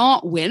children or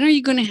not, when are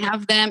you going to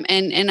have them?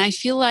 And I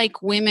feel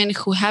like women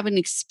who haven't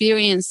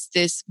experienced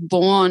this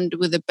bond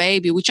with a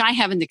baby, which I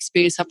haven't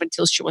experienced up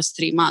until she was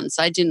 3 months.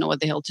 I didn't know what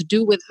the hell to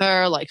do with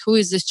her. Like, who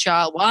is this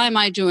child? Why am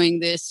I doing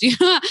this?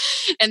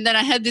 And then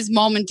I had this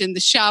moment in the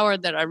shower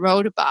that I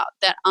wrote about,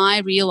 that I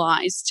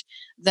realized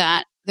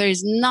that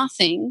there's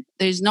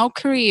no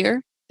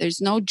career, there's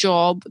no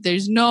job,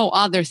 there's no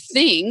other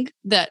thing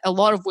that a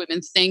lot of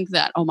women think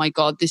that, oh my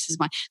God, there's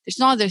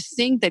no other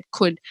thing that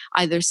could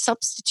either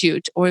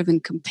substitute or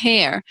even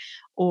compare,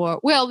 or,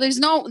 well, there's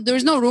no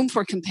room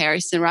for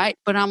comparison, right?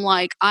 But I'm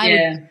like,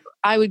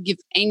 I would give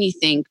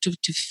anything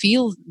to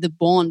feel the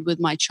bond with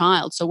my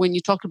child. So when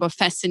you talk about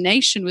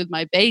fascination with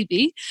my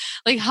baby,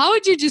 like, how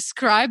would you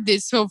describe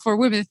this? So for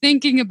women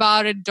thinking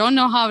about it, don't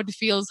know how it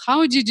feels, how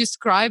would you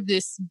describe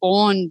this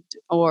bond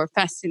or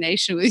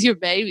fascination with your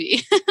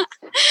baby?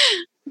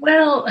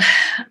 Well,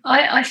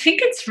 I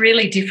think it's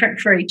really different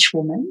for each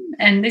woman.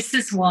 And this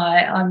is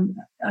why I'm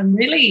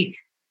really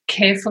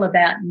careful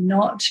about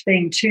not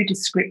being too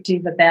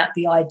descriptive about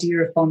the idea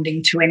of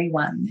bonding to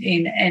anyone.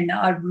 And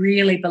I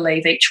really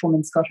believe each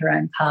woman's got her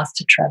own path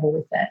to travel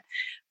with that.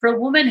 For a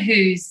woman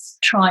who's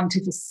trying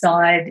to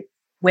decide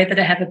whether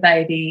to have a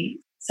baby,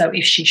 so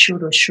if she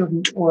should or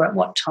shouldn't, or at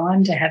what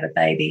time to have a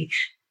baby,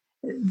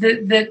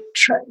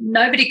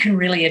 nobody can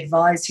really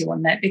advise you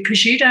on that,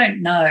 because you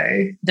don't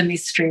know the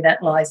mystery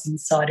that lies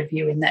inside of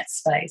you in that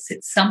space.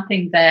 It's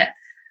something that,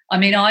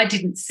 I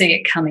didn't see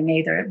it coming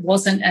either. It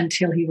wasn't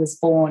until he was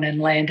born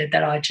and landed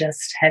that I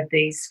just had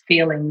these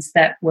feelings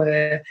that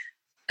were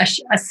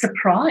a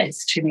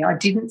surprise to me. I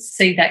didn't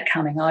see that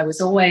coming. I was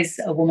always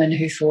a woman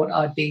who thought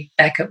I'd be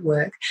back at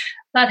work.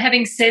 But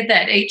having said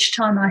that, each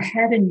time I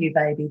had a new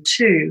baby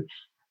too,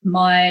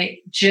 my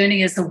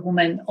journey as a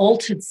woman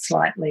altered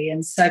slightly.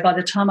 And so by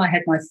the time I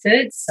had my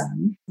third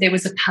son, there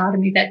was a part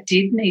of me that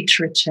did need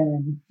to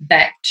return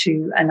back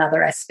to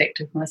another aspect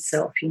of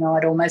myself.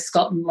 I'd almost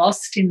gotten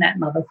lost in that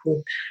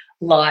motherhood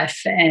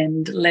life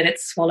and let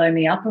it swallow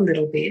me up a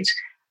little bit.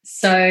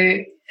 So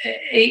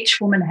each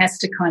woman has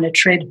to kind of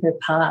tread her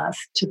path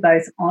to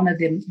both honour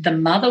the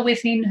mother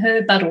within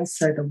her, but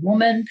also the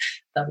woman,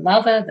 the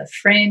lover, the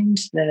friend,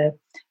 the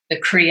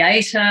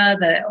creator,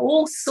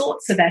 all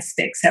sorts of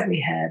aspects that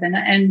we have.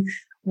 And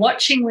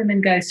watching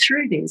women go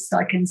through this,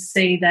 I can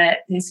see that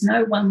there's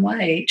no one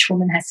way. Each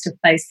woman has to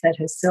face that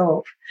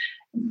herself.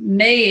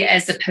 Me,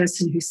 as a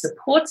person who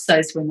supports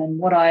those women,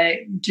 what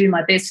I do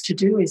my best to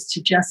do is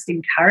to just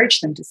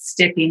encourage them to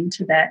step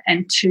into that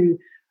and to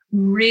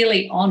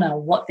really honour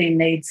what their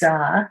needs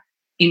are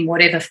in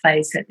whatever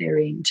phase that they're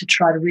in, to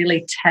try to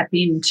really tap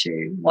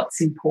into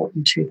what's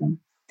important to them.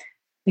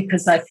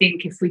 Because I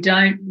think if we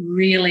don't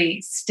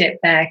really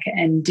step back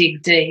and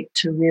dig deep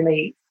to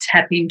really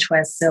tap into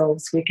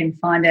ourselves, we can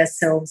find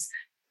ourselves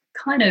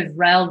kind of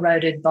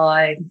railroaded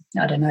by,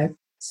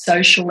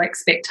 social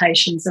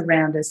expectations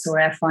around us, or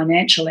our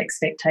financial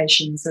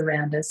expectations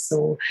around us,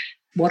 or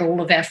what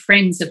all of our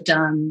friends have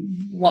done,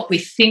 what we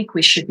think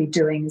we should be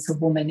doing as a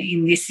woman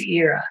in this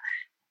era.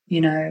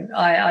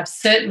 I've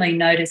certainly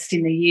noticed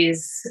in the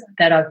years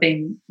that I've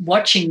been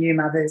watching new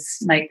mothers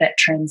make that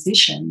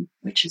transition,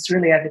 which is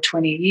really over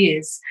 20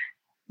 years,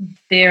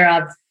 there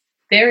are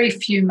very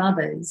few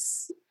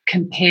mothers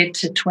compared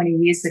to 20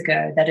 years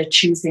ago that are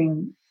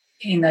choosing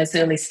in those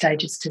early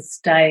stages to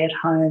stay at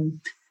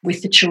home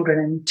with the children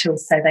until,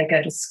 say, they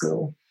go to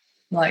school.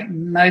 Like,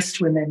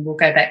 most women will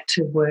go back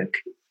to work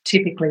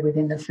typically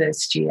within the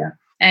first year.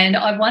 And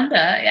I wonder,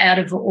 out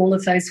of all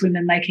of those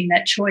women making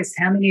that choice,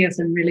 how many of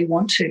them really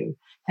want to?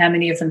 How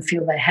many of them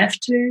feel they have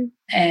to?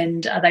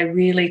 And are they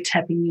really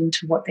tapping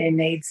into what their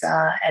needs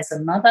are as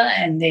a mother,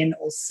 and then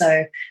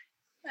also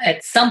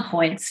at some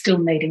point still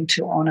needing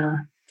to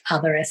honour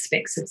other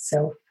aspects of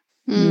self?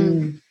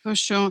 For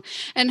sure.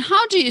 And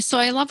so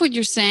I love what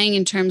you're saying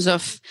in terms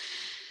of,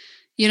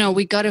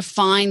 we got to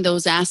find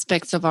those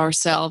aspects of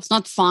ourselves,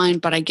 not find,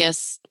 but I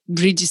guess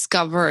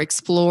rediscover,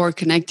 explore,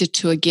 connect it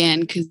to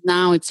again, because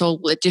now it's all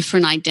a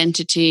different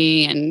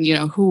identity. And,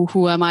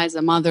 who am I as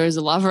a mother, as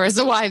a lover, as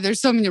a wife?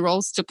 There's so many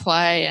roles to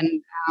play.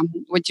 And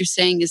what you're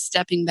saying is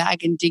stepping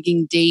back and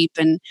digging deep.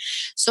 And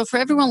so for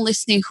everyone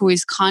listening who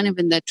is kind of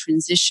in that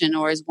transition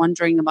or is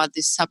wondering about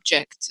this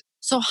subject,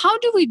 so how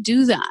do we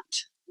do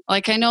that?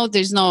 Like, I know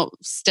there's no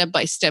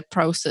step-by-step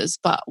process,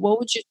 but what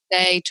would you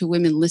say to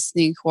women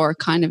listening who are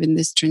kind of in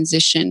this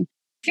transition?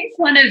 I think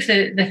one of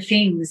the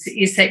things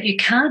is that you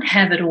can't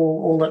have it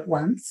all at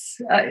once.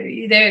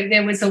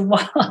 There was a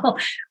while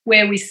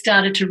where we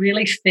started to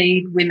really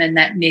feed women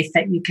that myth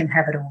that you can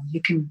have it all.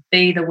 You can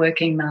be the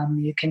working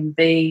mum, you can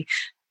be,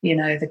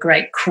 the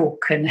great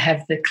cook and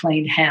have the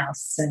clean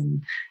house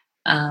and,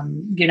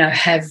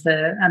 have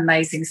the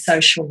amazing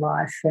social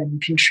life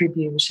and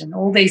contribute and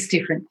all these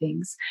different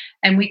things.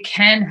 And we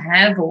can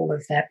have all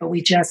of that, but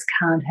we just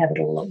can't have it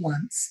all at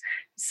once.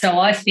 So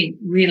I think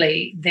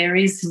really there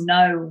is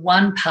no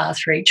one path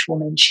for each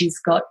woman. She's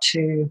got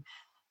to,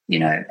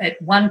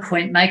 at one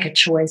point make a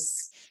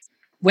choice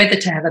whether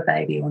to have a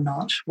baby or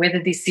not, whether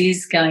this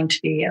is going to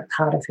be a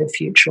part of her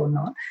future or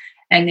not.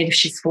 And then if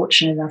she's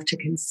fortunate enough to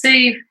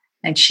conceive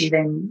and she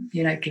then,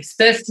 gives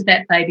birth to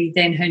that baby,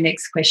 then her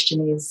next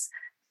question is,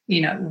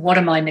 what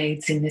are my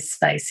needs in this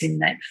space in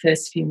that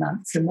first few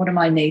months, and what are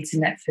my needs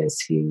in that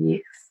first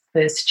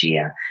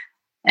year?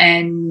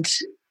 And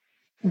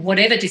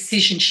whatever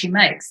decision she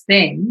makes,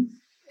 then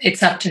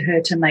it's up to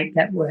her to make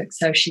that work.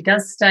 So if she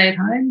does stay at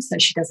home so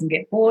she doesn't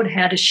get bored,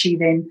 how does she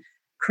then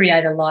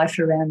create a life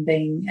around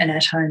being an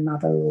at-home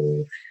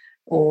mother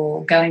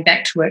or going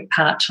back to work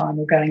part-time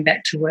or going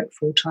back to work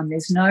full-time?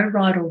 There's no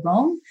right or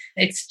wrong.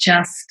 It's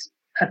just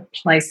a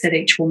place that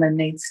each woman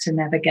needs to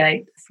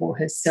navigate for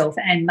herself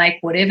and make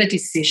whatever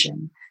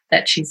decision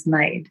that she's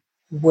made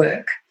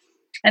work.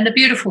 And the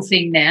beautiful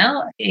thing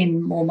now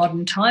in more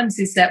modern times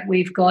is that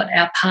we've got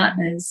our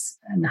partners,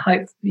 and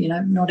hope,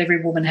 not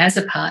every woman has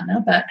a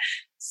partner, but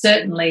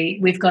certainly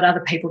we've got other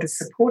people to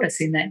support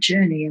us in that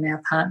journey, and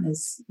our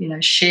partners,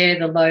 share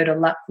the load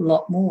a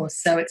lot more.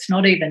 So it's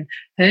not even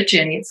her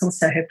journey, it's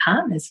also her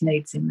partner's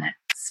needs in that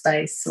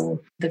space or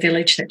the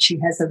village that she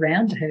has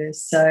around her.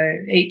 So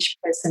each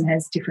person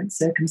has different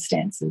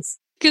circumstances.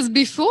 Because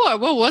before,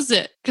 what was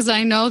it? Because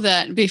I know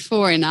that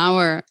before in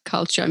our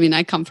culture,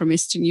 I come from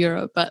Eastern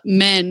Europe, but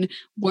men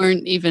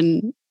weren't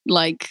even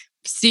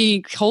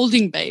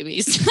holding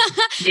babies.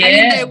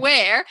 Yeah. They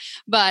were.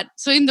 But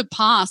so in the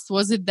past,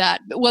 was it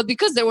that? Well,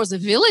 because there was a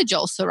village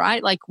also,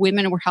 right? Like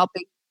women were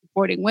helping,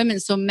 supporting women.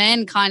 So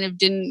men kind of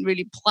didn't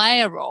really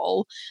play a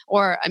role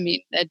or,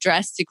 a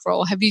drastic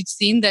role. Have you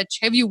seen that?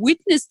 Have you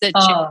witnessed that?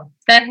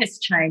 That has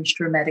changed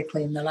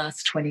dramatically in the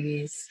last 20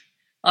 years.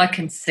 I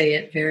can see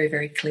it very,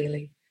 very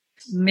clearly.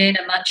 Men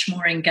are much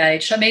more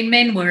engaged.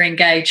 Men were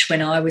engaged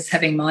when I was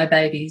having my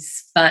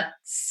babies, but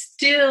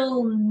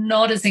still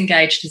not as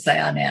engaged as they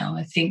are now.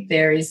 I think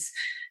there is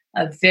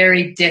a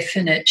very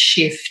definite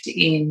shift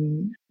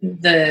in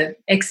the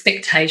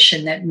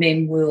expectation that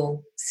men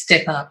will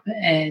step up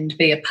and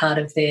be a part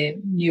of their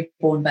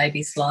newborn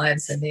babies'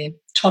 lives and their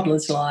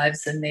toddlers'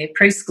 lives and their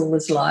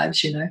preschoolers'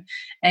 lives,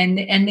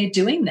 and they're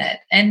doing that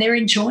and they're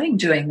enjoying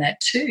doing that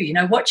too.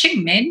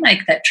 Watching men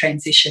make that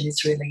transition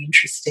is really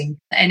interesting.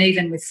 And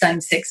even with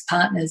same-sex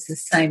partners, the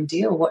same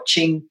deal,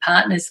 watching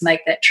partners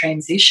make that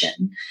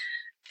transition.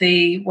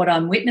 What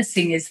I'm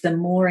witnessing is the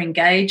more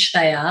engaged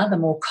they are, the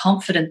more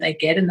confident they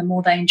get and the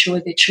more they enjoy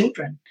their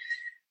children.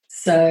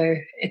 So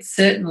it's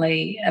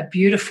certainly a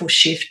beautiful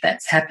shift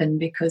that's happened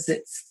because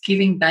it's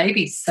giving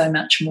babies so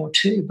much more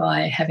too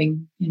by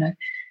having,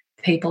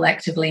 people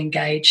actively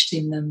engaged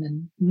in them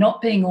and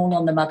not being all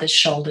on the mother's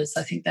shoulders.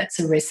 I think that's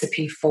a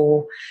recipe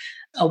for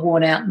a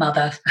worn-out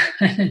mother,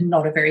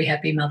 not a very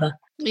happy mother.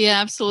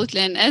 Yeah,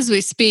 absolutely. And as we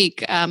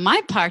speak,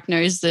 my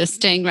partner is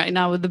staying right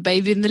now with the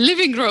baby in the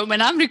living room,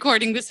 and I'm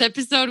recording this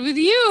episode with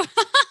you.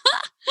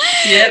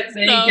 Yep,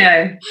 there you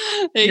go.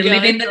 You're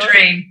living the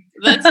dream.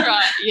 That's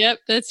right. Yep,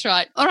 that's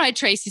right. All right,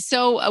 Tracey.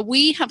 So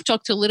we have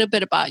talked a little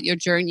bit about your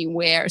journey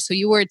so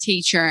you were a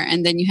teacher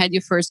and then you had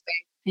your first baby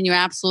and you're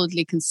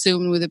absolutely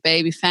consumed with the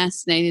baby,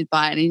 fascinated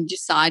by it, and you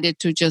decided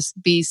to just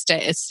be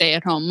a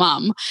stay-at-home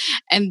mom.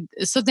 And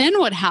so then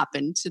what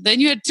happened?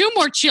 Then you had 2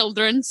 more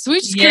children,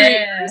 switched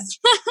careers.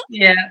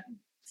 Yeah.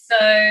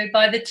 So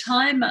by the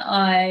time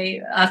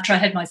after I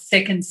had my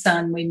second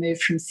son, we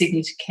moved from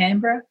Sydney to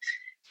Canberra.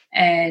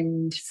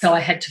 And so I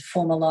had to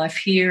form a life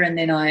here. And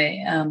then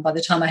by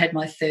the time I had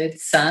my third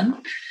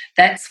son,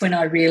 that's when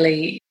I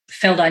really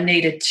felt I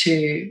needed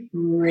to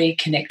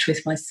reconnect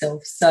with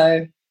myself.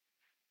 So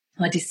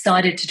I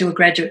decided to do a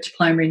graduate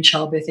diploma in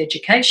childbirth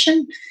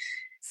education.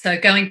 So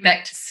going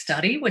back to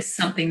study was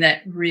something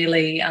that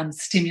really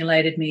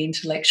stimulated me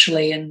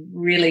intellectually and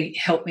really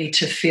helped me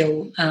to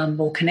feel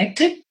more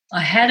connected. I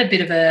had a bit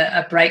of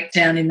a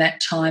breakdown in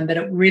that time, but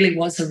it really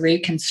was a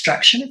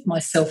reconstruction of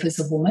myself as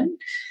a woman.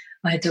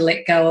 I had to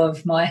let go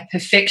of my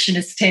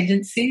perfectionist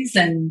tendencies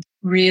and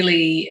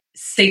really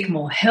seek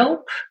more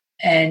help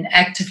and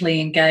actively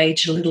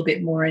engage a little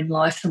bit more in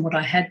life than what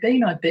I had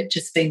been. I'd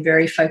just been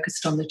very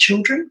focused on the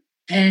children.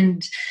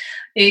 And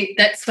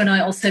that's when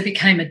I also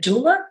became a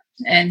doula.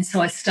 And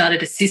so I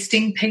started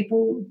assisting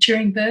people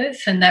during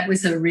birth. And that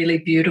was a really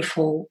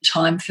beautiful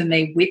time for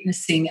me,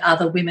 witnessing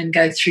other women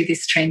go through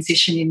this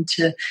transition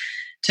into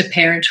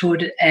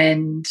parenthood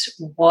and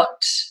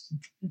what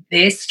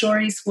their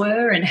stories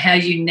were and how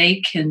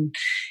unique and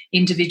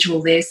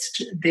individual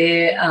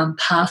their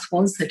path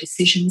was, the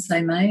decisions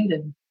they made.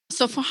 And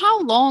So for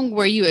how long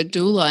were you a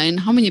doula, and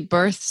how many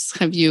births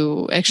have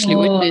you actually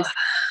Oh, witnessed?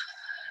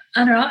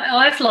 I don't know.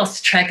 I've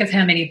lost track of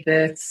how many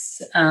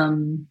births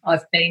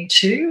I've been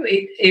to.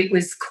 It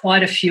was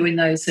quite a few in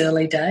those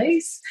early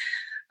days.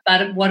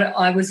 But what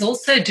I was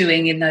also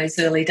doing in those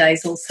early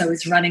days also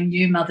is running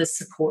new mother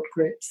support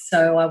groups.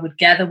 So I would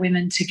gather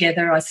women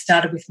together. I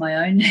started with my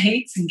own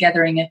needs and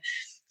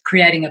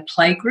creating a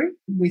play group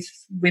with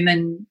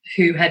women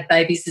who had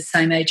babies the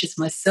same age as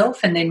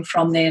myself. And then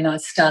from there, I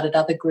started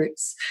other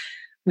groups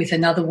with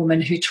another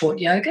woman who taught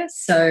yoga.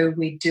 So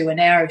we'd do an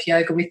hour of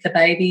yoga with the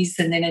babies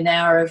and then an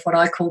hour of what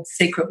I called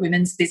secret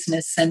women's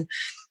business. And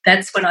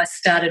that's when I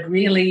started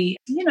really,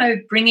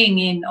 bringing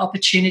in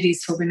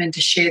opportunities for women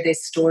to share their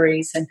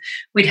stories. And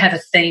we'd have a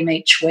theme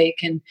each week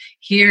and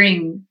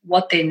hearing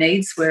what their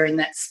needs were in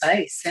that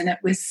space. And it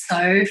was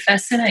so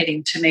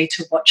fascinating to me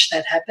to watch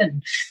that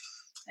happen.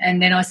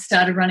 And then I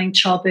started running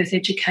childbirth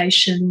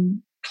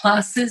education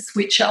classes,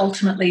 which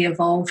ultimately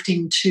evolved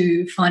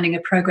into finding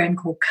a program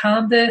called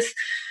Calm Birth,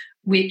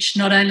 which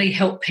not only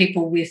helped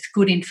people with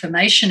good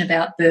information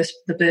about the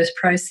birth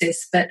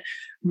process, but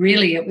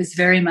really it was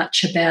very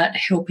much about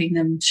helping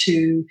them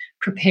to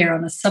prepare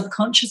on a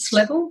subconscious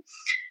level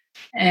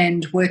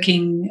and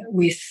working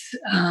with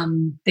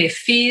their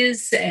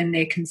fears and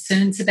their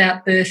concerns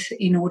about birth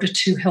in order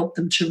to help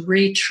them to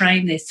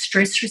retrain their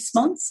stress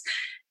response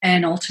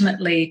and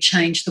ultimately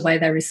change the way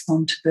they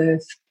respond to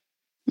birth.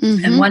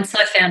 Mm-hmm. And once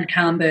I found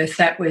Calm Birth,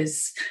 that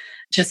was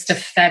just a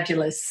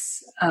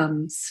fabulous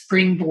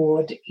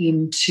springboard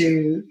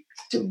into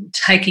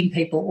taking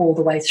people all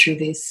the way through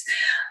this,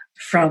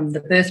 from the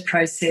birth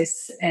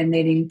process and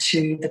then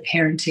into the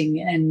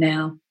parenting, and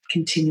now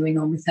continuing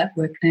on with that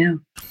work now.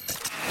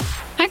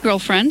 Hi,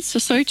 girlfriends. So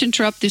sorry to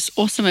interrupt this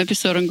awesome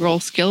episode on Girl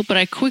Skill, but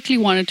I quickly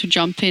wanted to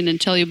jump in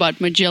and tell you about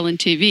Magellan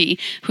TV,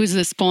 who's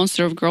the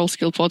sponsor of Girl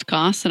Skill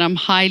podcast, and I'm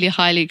highly,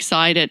 highly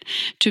excited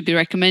to be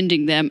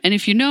recommending them. And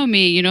if you know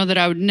me, you know that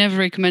I would never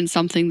recommend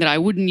something that I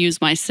wouldn't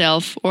use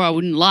myself or I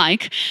wouldn't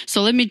like.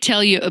 So let me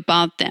tell you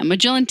about them.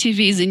 Magellan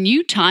TV is a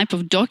new type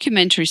of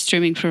documentary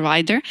streaming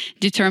provider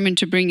determined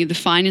to bring you the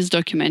finest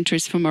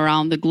documentaries from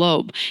around the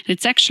globe. And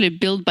it's actually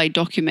built by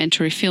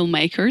documentary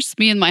filmmakers.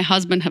 Me and my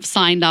husband have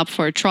signed up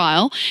for a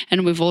trial,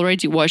 and we've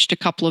already watched a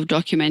couple of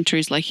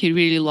documentaries. Like, he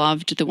really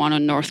loved the one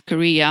on North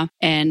Korea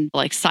and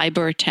like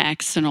cyber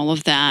attacks and all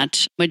of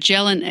that.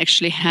 Magellan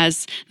actually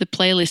has the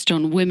playlist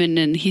on women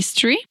in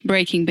history,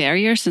 breaking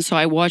barriers. And so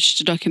I watched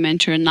a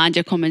documentary on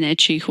Nadia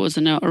Comaneci, who was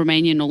a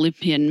Romanian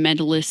Olympian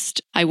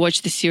medalist. I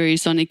watched the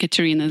series on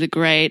Ekaterina the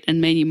Great and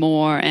many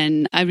more,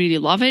 and I really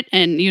love it.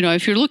 And,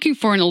 if you're looking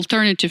for an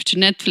alternative to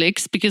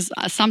Netflix, because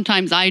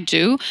sometimes I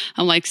do,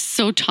 I'm like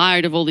so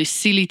tired of all these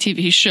silly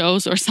TV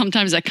shows, or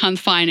sometimes I can't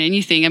find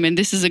anything. I mean,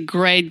 this is a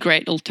great,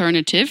 great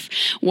alternative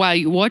while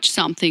you watch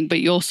something, but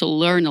you also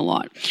learn a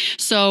lot.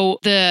 So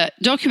the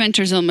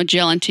documentaries on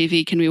Magellan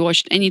TV can be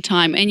watched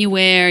anytime,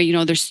 anywhere.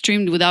 They're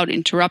streamed without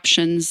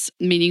interruptions,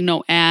 meaning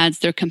no ads.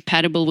 They're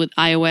compatible with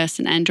iOS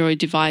and Android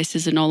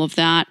devices and all of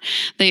that.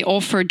 They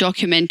offer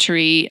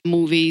documentary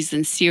movies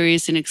and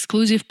series in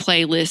exclusive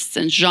playlists,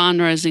 and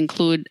genres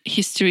include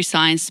history,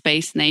 science,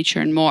 space, nature,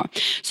 and more.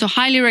 So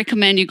highly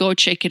recommend you go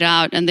check it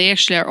out. And they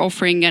actually are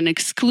offering an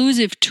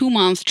exclusive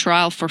 2-month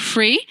trial for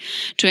free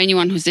to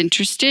anyone who's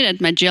interested at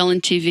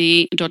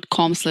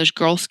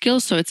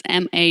magellantv.com/girlskills. So it's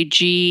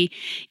MAGELLAN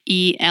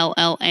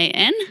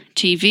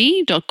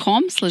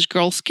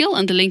TV.com/girlskill,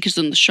 and the link is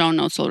in the show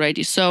notes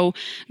already. So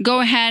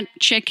go ahead,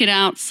 check it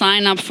out,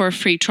 sign up for a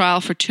free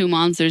trial for 2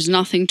 months. There's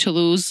nothing to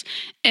lose,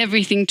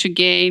 everything to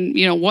gain,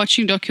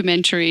 watching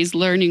documentaries,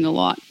 learning a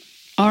lot.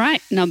 All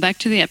right, now back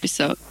to the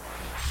episode.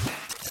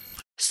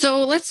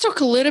 So let's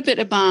talk a little bit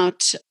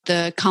about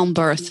the Calm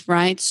Birth,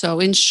 right? So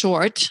in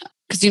short,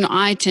 because,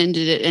 I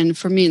attended it, and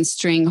for me, in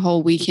string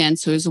whole weekend.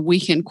 So it was a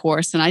weekend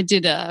course. And I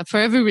did, for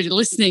everybody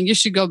listening, you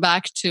should go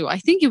back to, I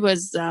think it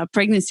was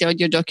Pregnancy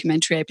Audio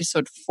Documentary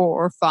episode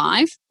 4 or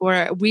 5,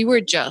 where we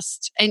were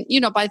just, and,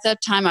 by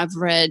that time I've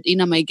read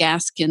Ina May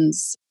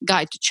Gaskin's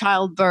Guide to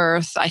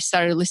Childbirth. I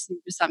started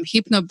listening to some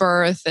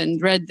hypnobirth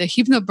and read the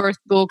hypnobirth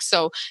book.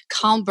 So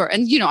Calm Birth,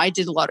 and, I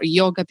did a lot of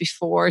yoga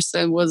before,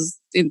 so it was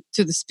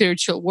into the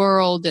spiritual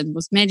world and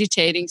was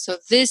meditating. So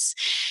this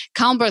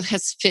Calm Birth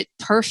has fit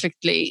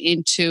perfectly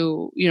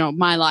into,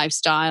 my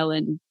lifestyle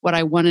and what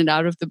I wanted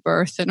out of the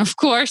birth. And of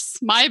course,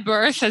 my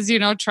birth, as you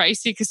know,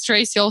 Tracey, because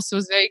Tracey also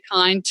was very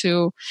kind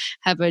to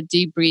have a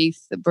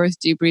birth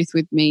debrief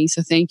with me.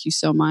 So thank you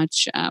so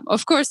much.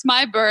 Of course,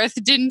 my birth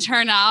didn't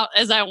turn out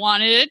as I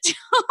wanted it.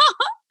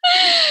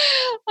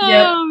 Yep.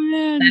 Oh,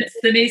 man. That's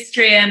the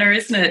mystery, Anna,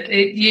 isn't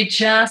it? You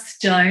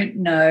just don't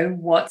know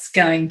what's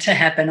going to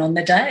happen on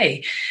the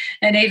day.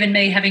 And even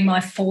me having my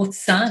 4th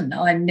son,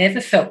 I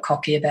never felt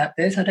cocky about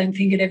birth. I don't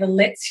think it ever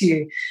lets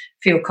you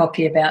feel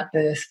cocky about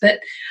birth. But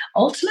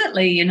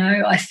ultimately,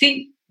 I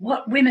think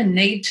what women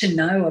need to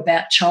know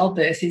about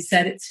childbirth is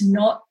that it's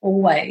not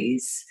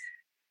always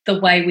the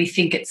way we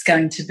think it's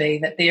going to be,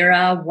 that there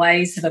are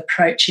ways of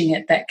approaching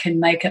it that can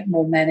make it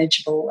more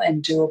manageable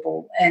and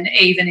doable. And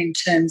even in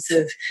terms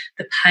of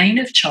the pain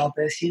of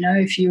childbirth,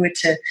 if you were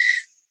to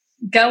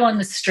go on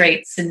the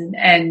streets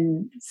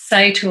and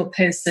say to a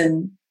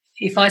person,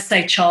 if I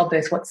say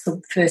childbirth, what's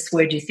the first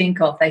word you think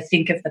of? They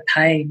think of the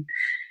pain.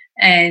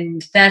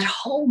 And that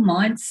whole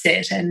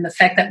mindset and the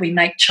fact that we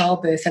make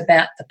childbirth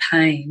about the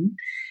pain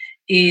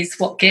is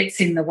what gets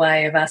in the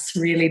way of us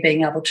really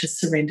being able to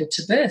surrender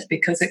to birth,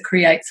 because it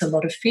creates a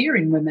lot of fear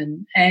in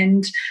women.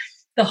 And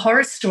the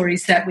horror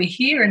stories that we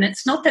hear, and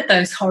it's not that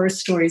those horror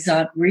stories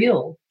aren't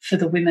real for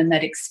the women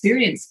that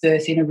experience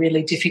birth in a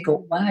really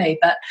difficult way,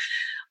 but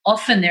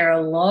often there are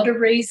a lot of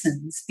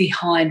reasons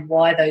behind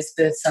why those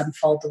births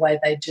unfold the way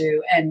they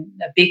do. And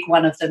a big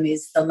one of them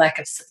is the lack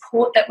of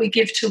support that we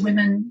give to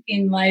women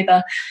in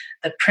labour.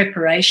 The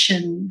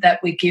preparation that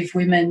we give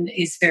women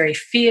is very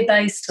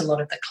fear-based. A lot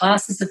of the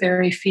classes are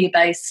very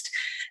fear-based.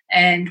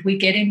 And we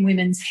get in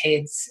women's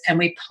heads and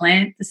we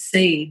plant the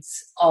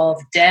seeds of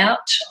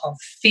doubt, of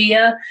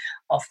fear,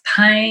 of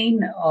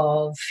pain,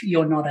 of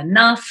you're not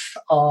enough,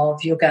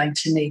 of you're going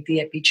to need the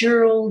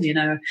epidural.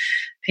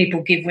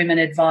 People give women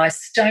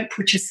advice, don't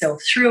put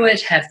yourself through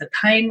it, have the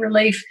pain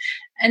relief.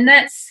 And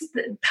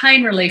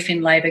pain relief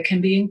in labour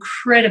can be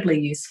incredibly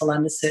useful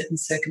under certain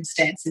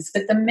circumstances.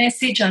 But the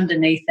message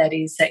underneath that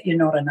is that you're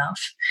not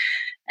enough.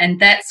 And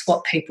that's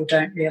what people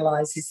don't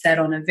realise, is that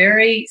on a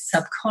very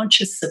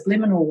subconscious,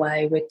 subliminal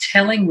way, we're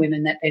telling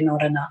women that they're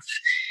not enough.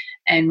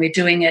 And we're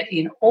doing it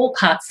in all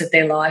parts of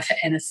their life,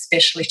 and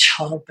especially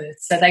childbirth.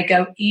 So they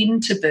go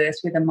into birth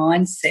with a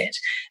mindset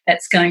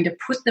that's going to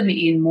put them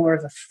in more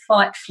of a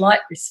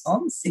fight-flight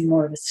response, in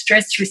more of a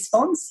stress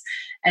response,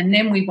 and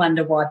then we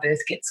wonder why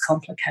birth gets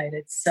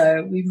complicated.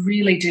 So we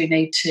really do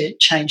need to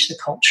change the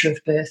culture of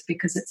birth,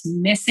 because it's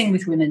messing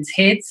with women's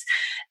heads,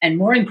 and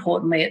more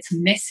importantly, it's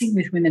messing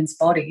with women's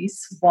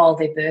bodies while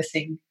they're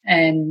birthing.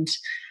 And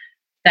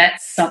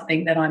that's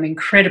something that I'm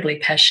incredibly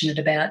passionate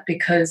about,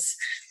 because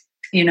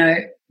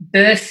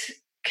birth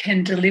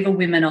can deliver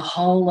women a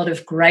whole lot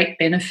of great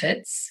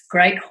benefits,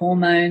 great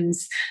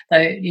hormones,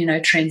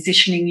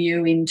 transitioning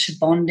you into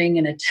bonding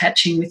and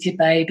attaching with your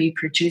baby,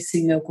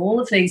 producing milk, all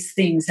of these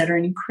things that are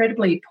an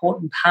incredibly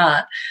important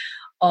part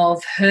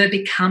of her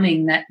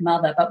becoming that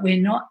mother. But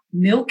we're not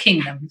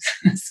milking them,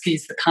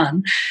 excuse the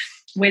pun,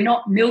 we're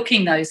not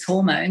milking those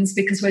hormones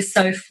because we're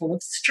so full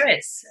of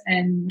stress.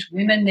 And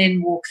women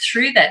then walk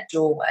through that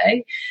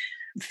doorway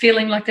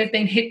feeling like they've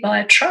been hit by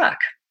a truck.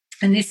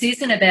 And this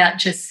isn't about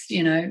just,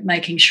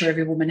 making sure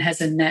every woman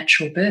has a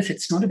natural birth.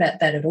 It's not about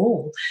that at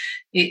all.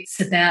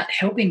 It's about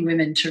helping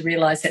women to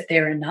realise that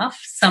they're enough.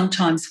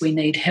 Sometimes we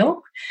need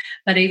help,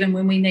 but even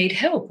when we need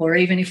help, or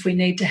even if we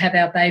need to have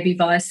our baby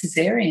via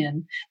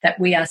caesarean, that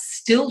we are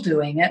still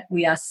doing it,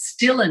 we are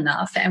still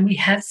enough, and we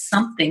have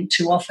something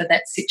to offer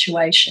that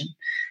situation.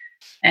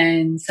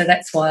 And so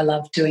that's why I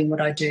love doing what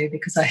I do,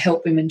 because I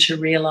help women to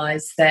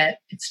realise that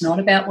it's not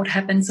about what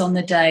happens on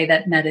the day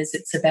that matters.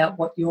 It's about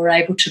what you're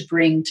able to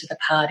bring to the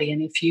party.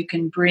 And if you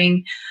can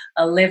bring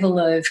a level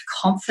of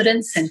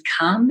confidence and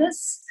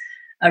calmness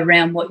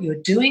around what you're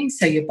doing,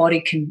 so your body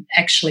can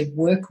actually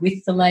work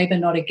with the labour,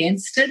 not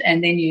against it,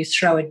 and then you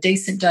throw a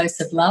decent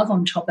dose of love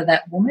on top of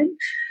that woman,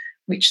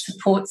 which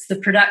supports the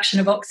production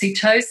of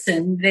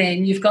oxytocin,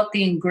 then you've got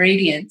the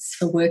ingredients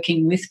for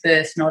working with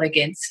birth, not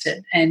against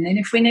it. And then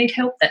if we need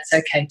help, that's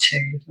okay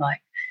too.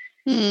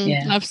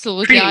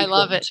 Absolutely. I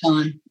love it.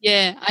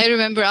 Yeah. I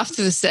remember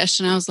after the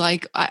session, I was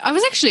like, I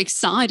was actually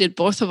excited.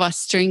 Both of us,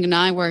 String and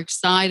I, were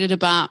excited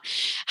about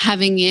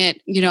having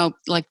it,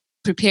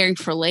 preparing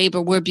for labor,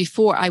 where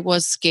before I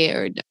was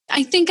scared.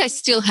 I think I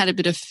still had a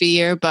bit of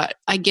fear, but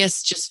I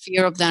guess just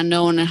fear of the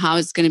unknown and how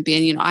it's going to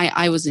be. And,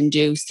 I was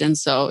induced. And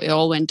so it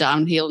all went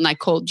downhill. And I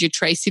called you,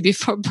 Tracey,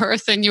 before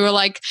birth. And you were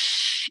like,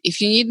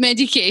 if you need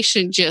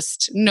medication,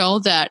 just know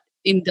that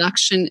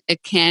induction,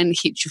 it can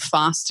hit you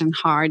fast and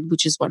hard,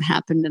 which is what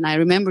happened. And I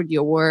remembered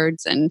your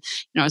words, and,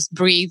 I was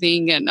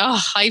breathing, and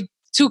I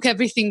took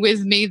everything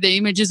with me, the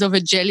images of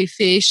a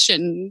jellyfish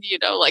and,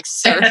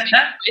 surfing in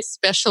a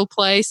special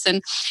place.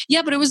 And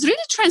but it was really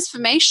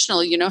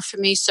transformational, for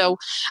me. So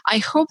I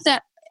hope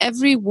that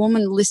every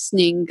woman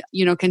listening,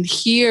 can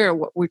hear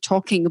what we're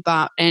talking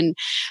about. And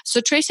so,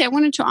 Tracey, I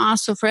wanted to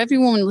ask, so for every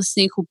woman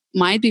listening who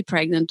might be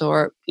pregnant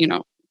or,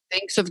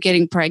 thinks of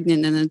getting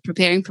pregnant and then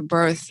preparing for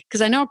birth,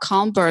 because I know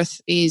Calm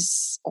Birth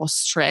is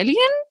Australian,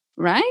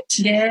 right?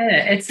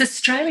 Yeah, it's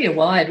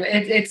Australia-wide.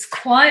 It's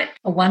quite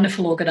a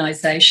wonderful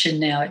organisation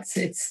now.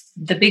 It's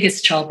the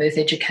biggest childbirth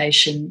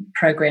education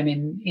program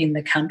in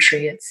the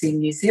country. It's in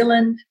New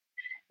Zealand.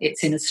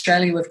 It's in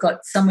Australia. We've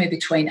got somewhere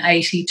between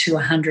 80 to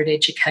 100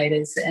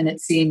 educators, and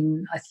it's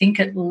in, I think,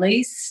 at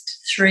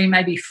least 3,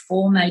 maybe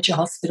 4 major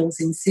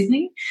hospitals in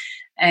Sydney.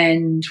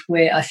 and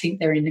where I think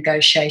they're in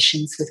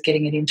negotiations with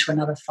getting it into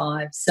another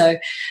 5. So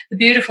the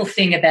beautiful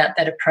thing about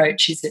that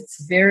approach is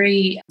it's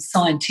very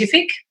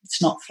scientific.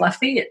 It's not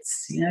fluffy.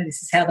 It's,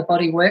 this is how the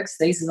body works.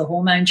 These are the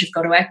hormones you've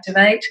got to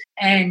activate.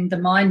 And the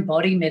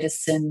mind-body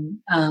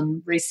medicine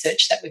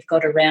research that we've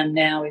got around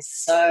now is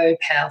so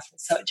powerful.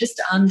 So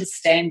just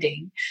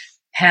understanding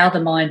how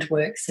the mind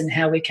works and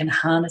how we can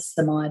harness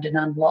the mind and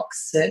unlock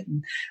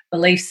certain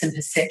beliefs and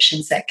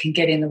perceptions that can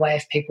get in the way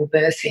of people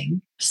birthing.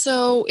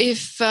 So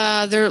if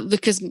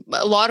because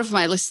a lot of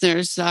my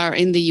listeners are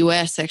in the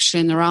US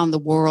actually and around the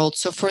world.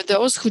 So for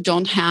those who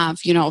don't have,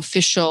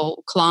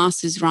 official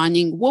classes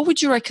running, what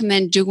would you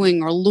recommend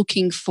doing or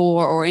looking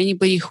for, or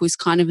anybody who's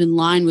kind of in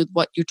line with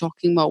what you're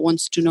talking about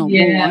wants to know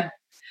more?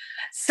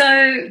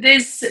 So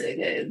there's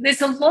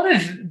a lot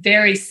of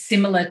very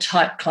similar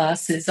type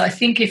classes. I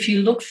think if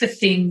you look for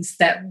things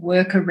that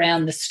work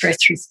around the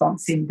stress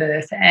response in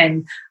birth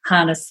and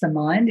harness the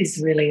mind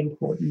is really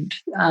important.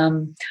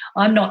 I'm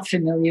not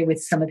familiar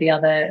with some of the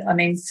other. I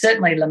mean,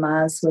 certainly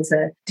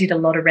Lamaze did a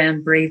lot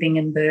around breathing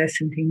and birth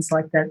and things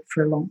like that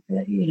for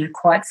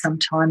quite some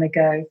time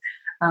ago.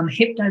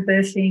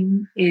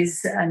 Hypnobirthing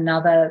is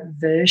another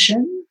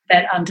version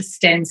that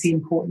understands the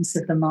importance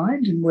of the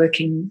mind and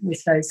working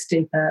with those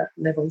deeper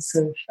levels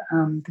of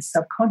the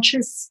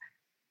subconscious.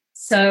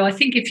 So I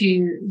think if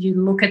you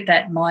look at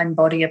that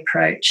mind-body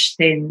approach,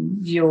 then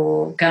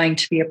you're going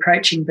to be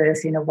approaching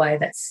birth in a way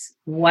that's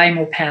way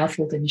more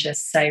powerful than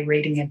just, say,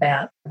 reading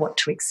about what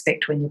to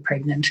expect when you're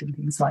pregnant and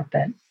things like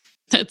that.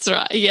 That's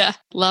right. Yeah.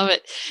 Love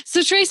it.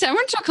 So Tracey, I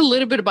want to talk a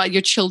little bit about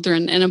your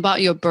children and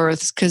about your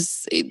births,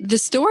 because the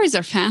stories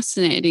are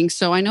fascinating.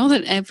 So I know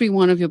that every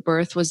one of your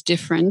birth was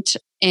different.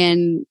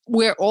 And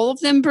were all of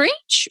them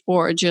breech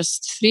or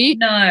just 3?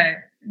 No.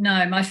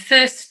 My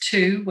first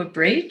 2 were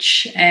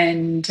breech,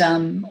 and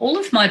all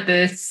of my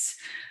births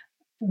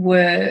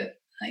were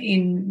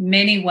in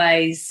many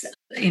ways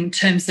in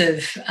terms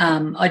of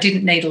I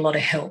didn't need a lot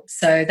of help.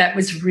 So that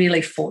was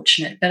really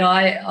fortunate. But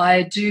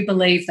I do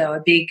believe, though,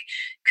 a big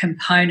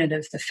component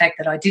of the fact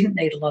that I didn't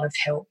need a lot of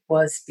help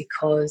was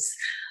because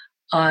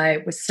I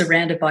was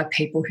surrounded by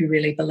people who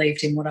really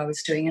believed in what I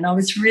was doing, and I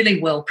was really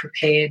well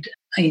prepared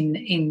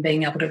in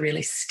being able to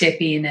really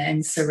step in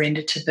and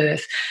surrender to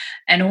birth.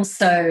 And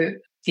also,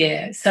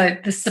 so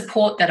the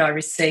support that I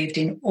received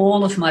in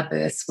all of my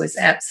births was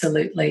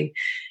absolutely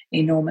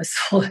enormous,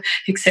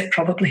 except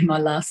probably my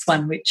last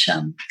one, which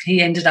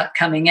he ended up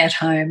coming at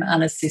home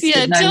unassisted.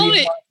 Yeah, tell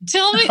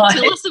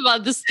us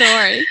about the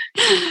story.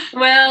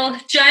 Well,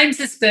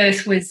 James's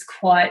birth was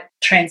quite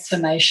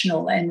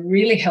transformational and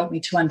really helped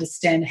me to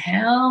understand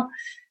how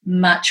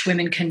much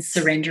women can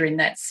surrender in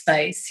that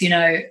space.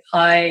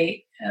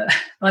 By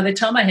the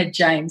time I had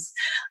James,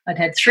 I'd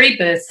had 3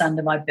 births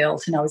under my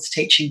belt, and I was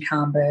teaching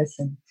calm birth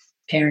and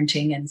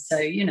parenting, and so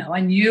I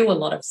knew a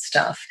lot of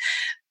stuff.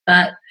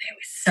 But it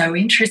was so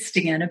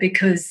interesting, Anna,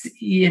 because,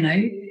 you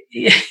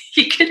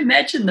can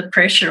imagine the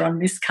pressure on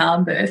this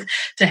calm birth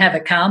to have a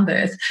calm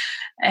birth.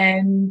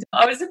 And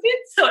I was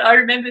I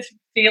remember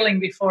feeling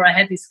before I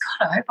had this,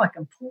 God, I hope I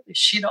can pull this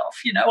shit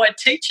off. I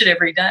teach it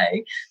every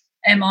day.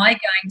 Am I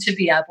going to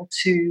be able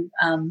to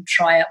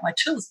try out my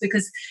tools?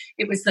 Because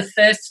it was the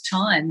first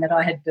time that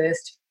I had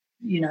birthed,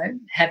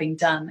 having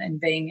done and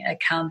being a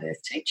calm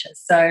birth teacher.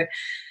 So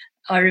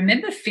I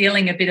remember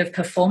feeling a bit of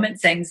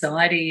performance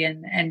anxiety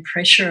and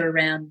pressure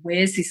around,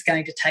 where's this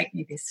going to take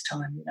me this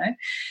time,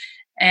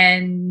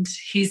 And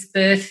his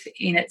birth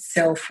in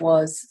itself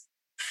was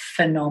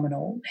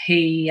phenomenal.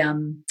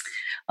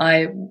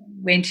 I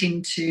went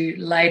into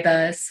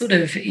labour sort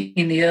of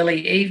in the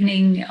early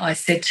evening. I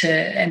said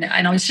and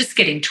I was just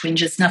getting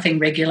twinges, nothing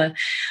regular.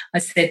 I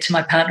said to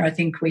my partner, I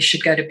think we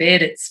should go to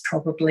bed. It's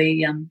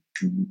probably,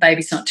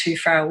 baby's not too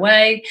far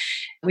away.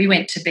 We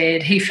went to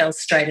bed. He fell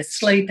straight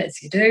asleep, as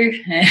you do,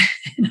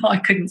 and I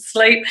couldn't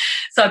sleep.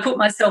 So I put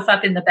myself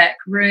up in the back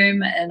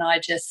room and I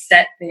just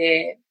sat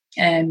there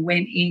and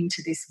went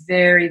into this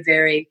very,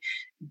 very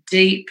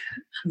deep,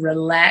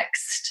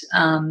 relaxed,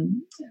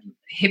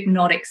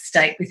 hypnotic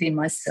state within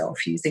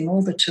myself, using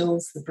all the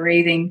tools, the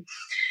breathing,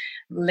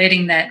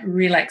 letting that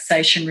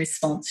relaxation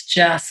response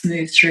just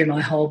move through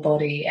my whole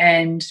body.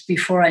 And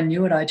before I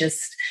knew it, I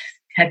just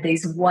had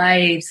these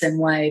waves and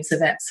waves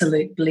of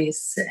absolute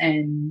bliss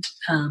and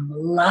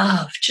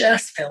love,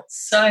 just felt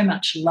so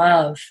much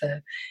love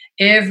for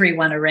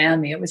everyone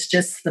around me. It was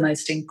just the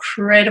most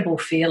incredible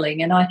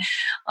feeling. And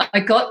I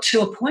got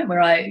to a point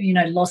where I,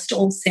 lost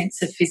all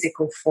sense of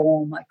physical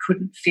form. I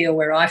couldn't feel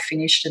where I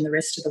finished and the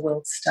rest of the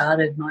world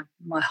started.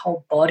 My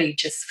whole body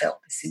just felt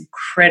this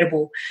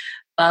incredible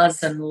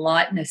buzz and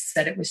lightness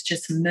that it was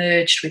just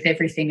merged with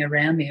everything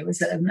around me. It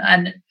was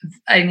an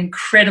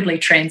incredibly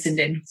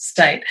transcendental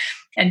state.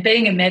 And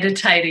being a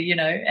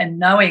meditator, and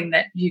knowing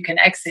that you can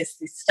access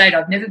this state,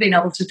 I've never been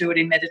able to do it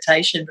in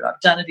meditation, but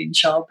I've done it in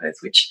childbirth,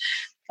 which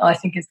I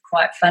think is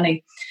quite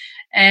funny.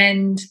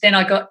 And then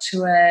I got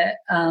to a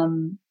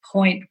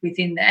point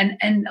within that,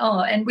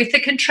 and with the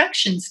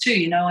contractions too,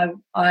 you know,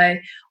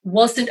 I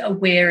wasn't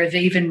aware of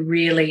even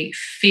really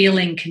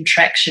feeling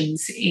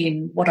contractions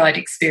in what I'd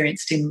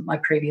experienced in my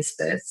previous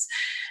births.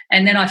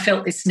 And then I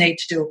felt this need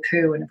to do a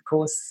poo. And of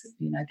course,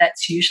 you know,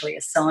 that's usually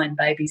a sign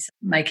babies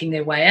making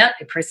their way out.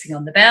 They're pressing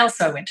on the bowel.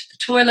 So I went to the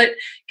toilet,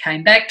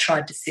 came back,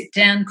 tried to sit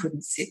down,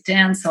 couldn't sit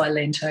down. So I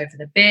leant over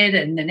the bed.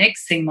 And the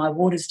next thing, my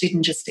waters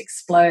didn't just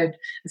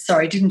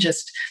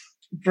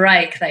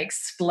break. They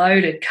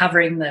exploded,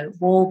 covering the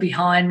wall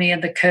behind me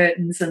and the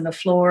curtains and the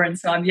floor. And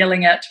so I'm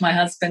yelling out to my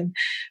husband,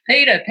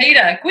 Peter,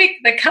 quick,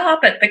 the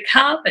carpet,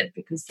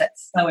 because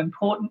that's so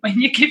important when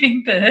you're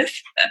giving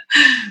birth.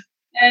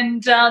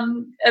 And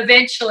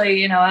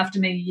eventually, you know, after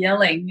me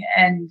yelling,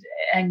 and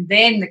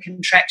then the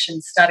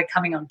contractions started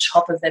coming on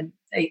top of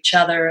each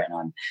other, and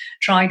I'm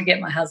trying to get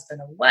my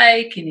husband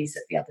awake, and he's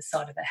at the other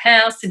side of the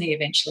house, and he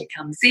eventually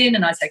comes in,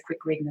 and I say,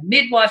 quick, ring the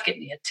midwife, get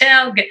me a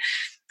towel,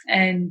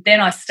 and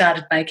then I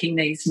started making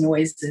these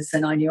noises,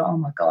 and I knew, oh,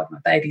 my God, my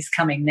baby's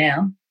coming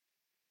now.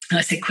 And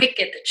I said, quick,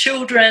 get the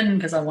children,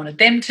 because I wanted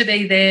them to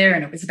be there,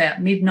 and it was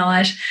about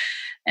midnight.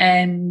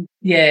 And,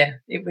 yeah,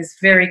 it was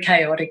very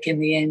chaotic in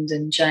the end,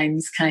 and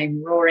James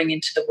came roaring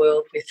into the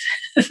world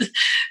with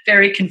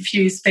very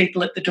confused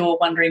people at the door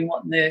wondering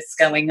what on earth's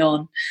going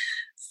on.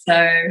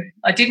 So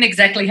I didn't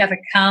exactly have a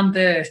calm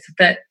birth,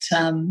 but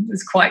it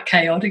was quite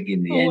chaotic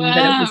in the end.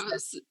 Wow.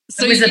 But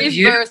so you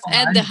gave birth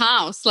at the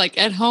house, like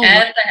at home?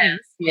 At the house,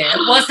 yeah.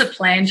 It was a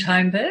planned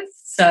home birth.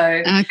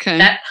 So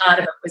that part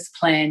of it was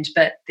planned,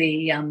 but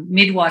the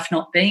midwife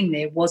not being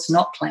there was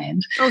not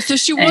planned. Oh, so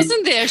she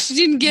wasn't there. She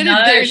didn't get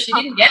it there. No, she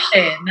didn't get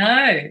there,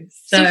 no.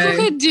 So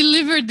who had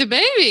delivered the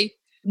baby?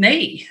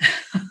 Me.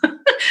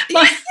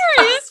 My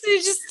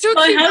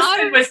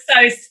husband was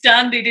so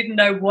stunned he didn't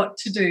know what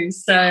to do.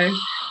 So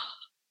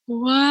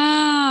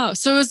wow.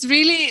 So it's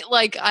really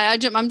like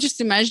I'm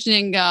just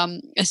imagining a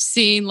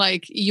scene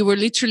like you were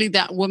literally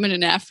that woman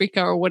in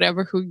Africa or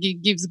whatever who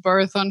gives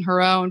birth on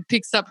her own,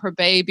 picks up her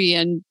baby,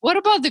 and what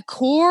about the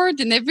cord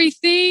and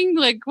everything?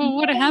 Like, well,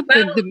 what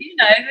happened? Well, you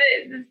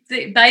know,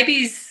 the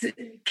babies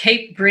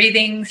keep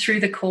breathing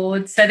through the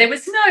cord. So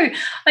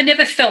I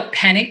never felt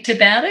panicked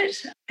about it.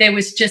 There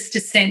was just a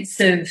sense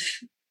of,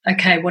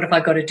 okay, what have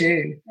I got to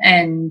do?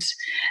 And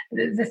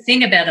the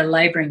thing about a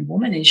labouring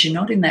woman is you're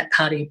not in that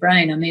part of your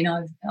brain. I mean,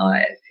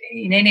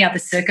 in any other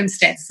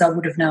circumstances, I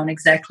would have known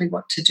exactly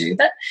what to do,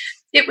 but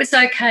it was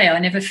okay. I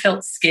never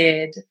felt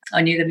scared.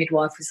 I knew the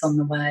midwife was on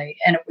the way,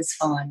 and it was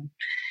fine.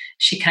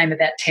 She came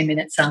about 10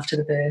 minutes after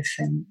the birth,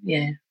 and,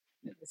 yeah,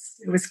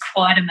 it was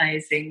quite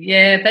amazing.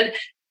 Yeah, but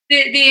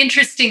the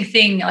interesting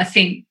thing, I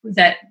think,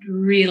 that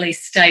really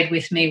stayed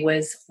with me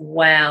was,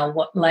 wow,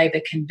 what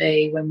labour can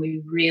be when we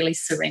really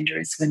surrender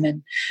as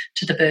women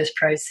to the birth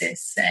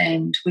process.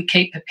 And we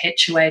keep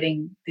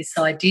perpetuating this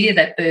idea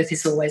that birth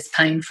is always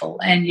painful.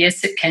 And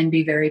yes, it can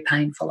be very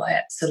painful. I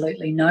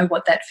absolutely know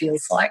what that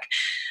feels like.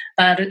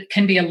 But it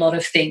can be a lot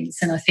of things.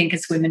 And I think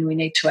as women, we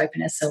need to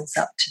open ourselves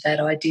up to that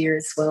idea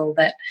as well,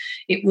 that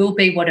it will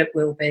be what it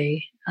will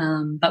be,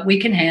 but we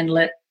can handle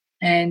it.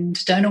 And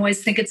don't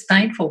always think it's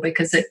painful,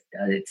 because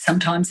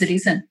sometimes it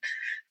isn't.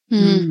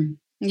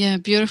 Yeah,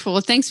 beautiful.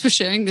 Well, thanks for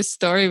sharing this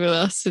story with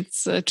us.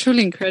 It's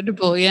truly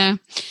incredible. Yeah.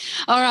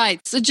 All right.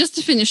 So just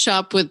to finish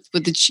up with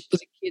the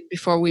kid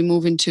before we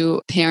move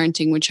into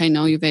parenting, which I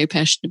know you're very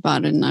passionate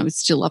about, and I would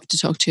still love to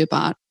talk to you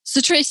about.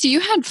 So Tracey, you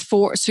had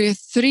you had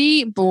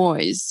 3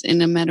 boys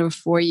in a matter of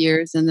 4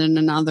 years, and then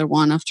another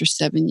one after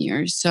 7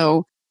 years.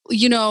 So,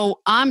 you know,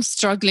 I'm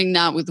struggling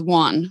now with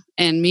one,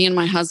 and me and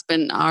my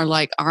husband are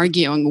like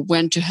arguing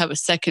when to have a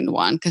second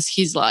one, because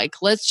he's like,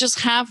 let's just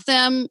have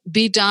them,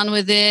 be done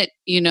with it,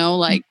 you know,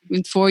 like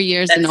in 4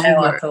 years. That's and how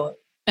over. I thought.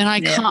 And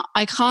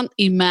I can't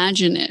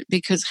imagine it,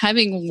 because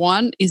having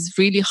one is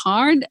really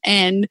hard,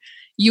 and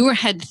you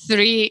had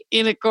 3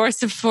 in the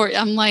course of 4.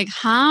 I'm like,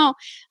 how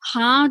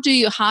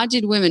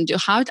did women do?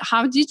 How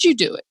did you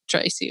do it,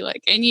 Tracey?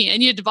 Like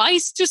any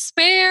advice to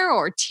spare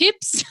or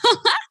tips?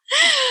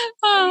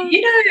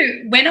 You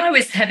know, when I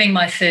was having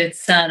my 3rd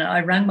son,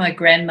 I rang my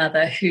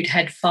grandmother, who'd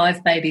had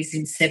 5 babies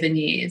in 7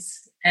 years.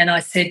 And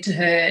I said to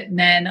her,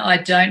 Nan, I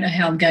don't know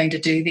how I'm going to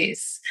do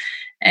this.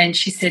 And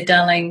she said,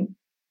 darling,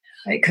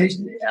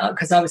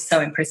 because I was so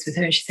impressed with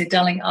her, she said,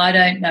 darling, I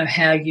don't know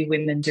how you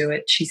women do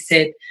it. She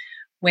said,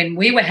 when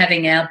we were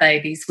having our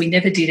babies, we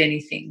never did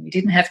anything. We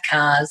didn't have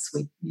cars.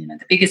 The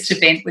biggest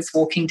event was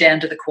walking down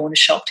to the corner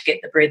shop to get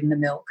the bread and the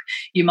milk.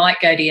 You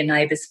might go to your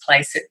neighbour's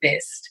place at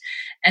best.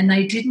 And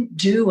they didn't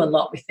do a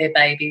lot with their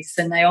babies,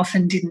 and they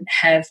often didn't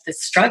have the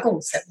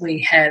struggles that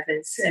we have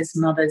as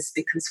mothers,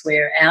 because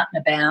we're out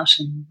and about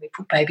and we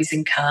put babies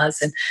in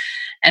cars,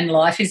 and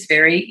life is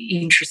very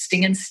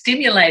interesting and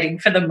stimulating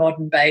for the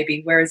modern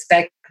baby, whereas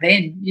back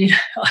then, you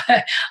know,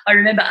 I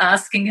remember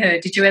asking her,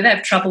 did you ever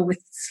have trouble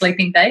with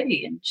sleeping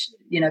baby? And,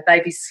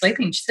 baby's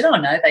sleeping. She said, oh,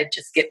 no, they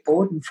just get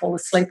bored and fall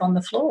asleep on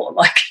the floor.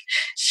 Like,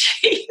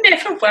 she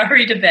never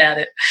worried about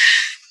it.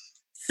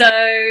 So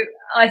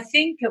I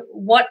think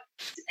what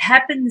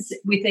happens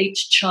with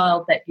each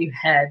child that you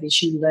have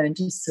is you learn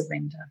to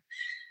surrender.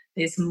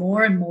 there's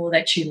more and more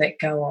that you let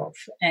go of.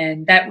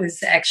 And that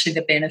was actually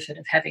the benefit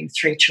of having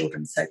 3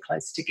 children so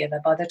close together.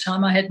 By the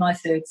time I had my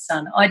 3rd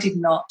son, I did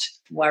not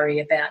worry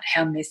about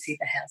how messy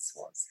the house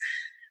was.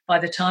 By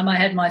the time I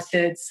had my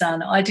 3rd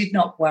son, I did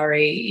not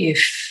worry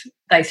if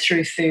they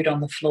threw food on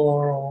the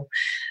floor or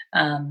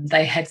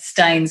they had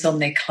stains on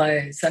their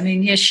clothes. I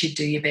mean, yes, you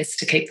do your best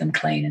to keep them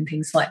clean and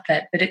things like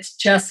that, but it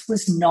just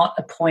was not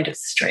a point of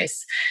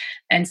stress.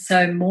 And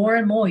so more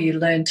and more you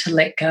learn to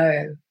let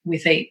go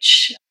with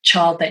each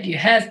child that you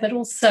have, but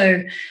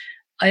also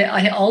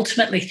I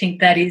ultimately think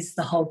that is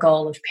the whole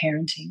goal of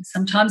parenting.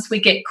 Sometimes we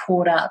get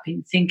caught up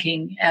in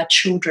thinking our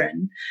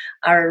children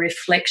are a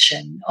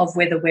reflection of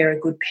whether we're a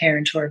good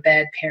parent or a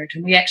bad parent,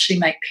 and we actually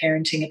make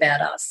parenting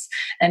about us.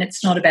 And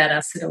it's not about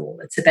us at all.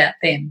 It's about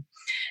them.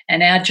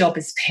 And our job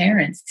as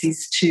parents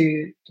is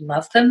to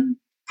love them,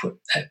 put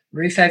a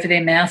roof over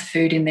their mouth,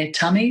 food in their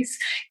tummies,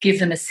 give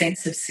them a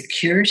sense of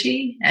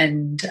security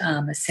and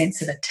a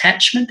sense of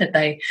attachment that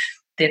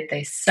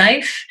they're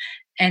safe,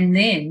 and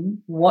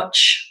then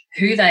watch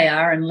who they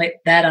are and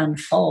let that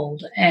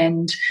unfold.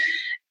 And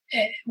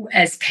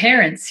as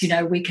parents,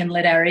 we can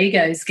let our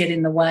egos get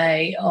in the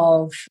way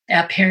of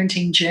our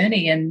parenting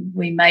journey, and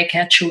we make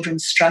our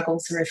children's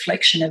struggles a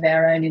reflection of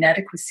our own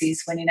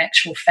inadequacies, when in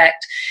actual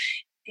fact,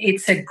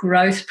 it's a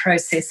growth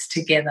process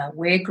together.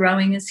 We're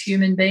growing as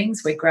human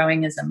beings. We're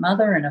growing as a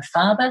mother and a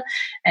father,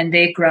 and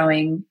they're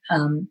growing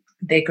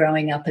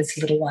up as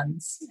little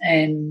ones.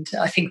 And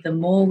I think the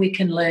more we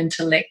can learn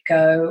to let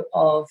go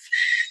of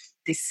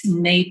this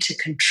need to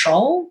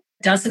control,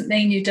 doesn't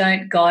mean you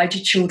don't guide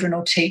your children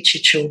or teach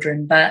your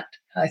children, but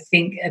I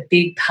think a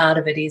big part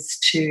of it is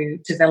to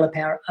develop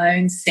our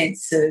own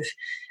sense of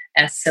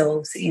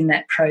ourselves in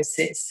that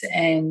process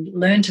and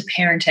learn to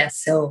parent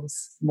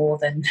ourselves more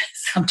than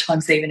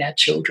sometimes even our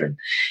children.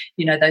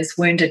 Those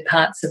wounded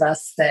parts of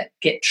us that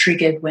get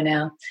triggered when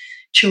our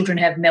children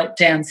have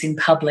meltdowns in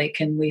public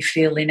and we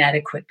feel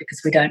inadequate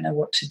because we don't know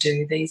what to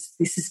do. This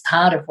is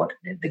part of what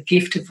the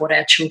gift of what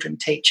our children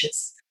teach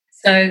us.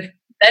 So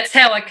that's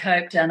how I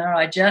coped, Anna.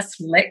 I just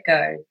let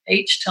go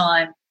each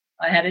time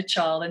I had a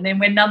child. And then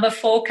when number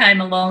 4 came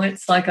along,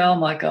 it's like, oh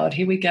my God,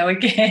 here we go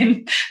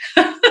again.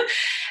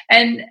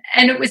 And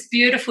it was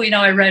beautiful.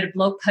 I wrote a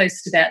blog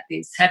post about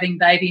this, having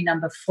baby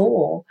number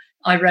 4.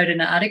 I wrote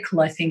an article,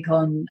 I think,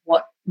 on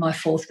what my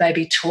 4th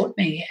baby taught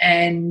me.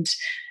 And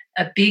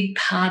a big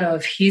part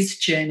of his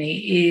journey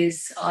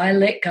is I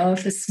let go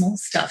of the small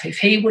stuff. If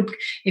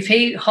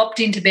he hopped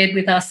into bed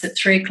with us at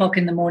 3:00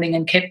 in the morning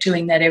and kept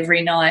doing that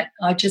every night,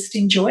 I just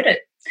enjoyed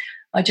it.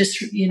 I just,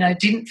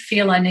 didn't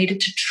feel I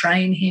needed to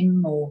train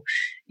him or,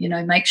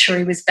 make sure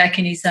he was back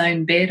in his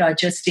own bed. I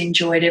just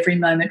enjoyed every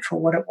moment for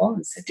what it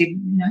was. I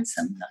didn't,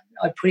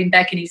 I'd put him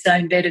back in his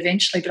own bed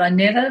eventually, but I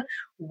never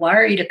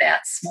worried about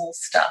small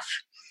stuff.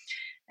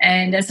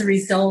 And as a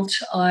result,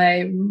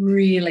 I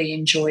really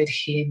enjoyed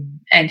him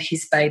and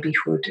his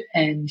babyhood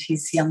and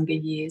his younger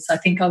years. I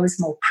think I was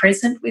more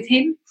present with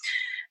him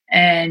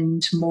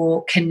and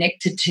more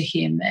connected to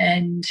him.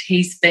 And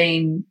he's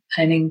been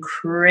an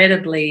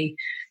incredibly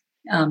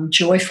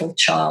joyful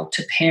child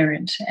to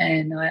parent.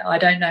 And I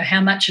don't know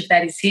how much of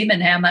that is him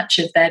and how much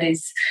of that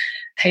is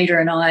Peter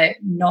and I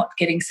not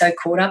getting so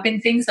caught up in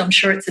things. I'm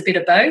sure it's a bit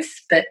of both,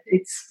 but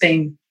it's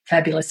been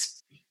fabulous.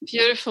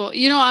 Beautiful.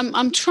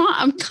 I'm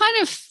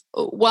kind of,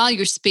 while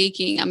you're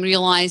speaking, I'm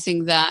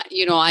realizing that,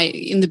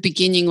 in the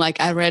beginning,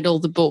 I read all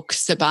the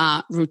books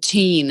about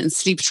routine and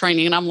sleep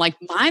training, and I'm like,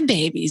 my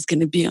baby's going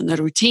to be on the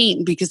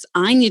routine because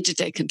I need to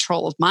take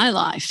control of my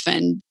life.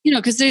 And,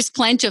 because there's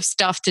plenty of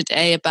stuff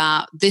today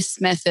about this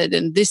method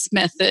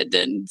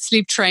and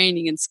sleep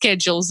training and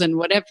schedules and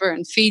whatever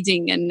and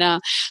feeding.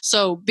 And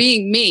so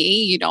being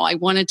me, I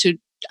wanted to,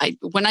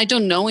 when I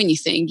don't know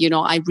anything,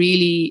 I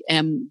really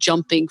am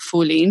jumping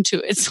fully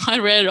into it. So I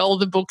read all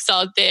the books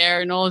out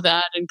there and all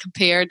that and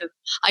compared.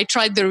 I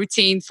tried the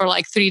routine for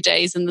 3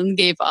 days and then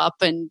gave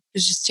up, and it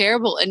was just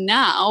terrible. And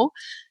now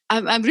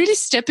I'm really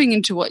stepping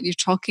into what you're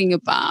talking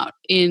about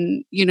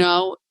in,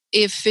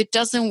 if it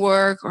doesn't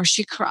work or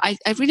she cries,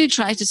 I really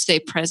try to stay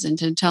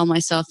present and tell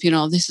myself,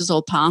 this is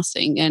all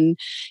passing. And,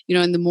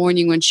 in the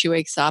morning when she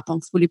wakes up, I'm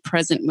fully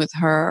present with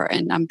her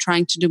and I'm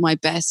trying to do my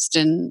best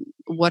and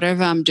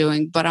whatever I'm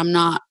doing, but I'm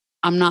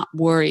not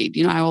worried.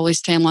 I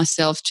always tell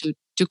myself to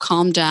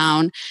calm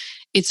down.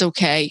 It's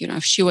okay.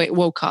 If she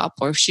woke up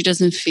or if she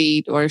doesn't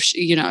feed or if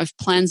she, if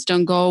plans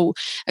don't go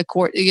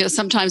according,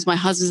 sometimes my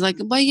husband's like,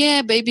 well,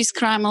 yeah, babies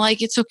cry. I'm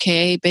like, it's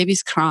okay.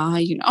 Babies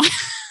cry,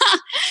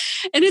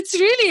 And it's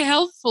really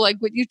helpful,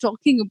 what you're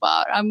talking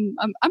about. I'm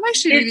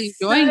actually really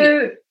enjoying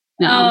it.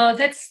 No. Oh,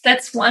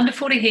 that's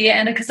wonderful to hear,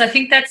 Anna, because I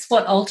think that's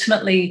what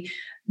ultimately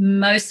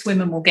most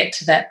women will get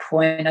to that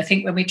point. I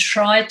think when we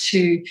try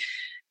to,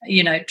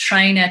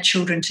 train our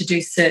children to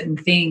do certain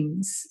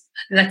things,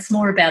 that's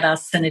more about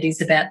us than it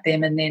is about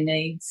them and their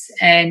needs.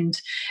 And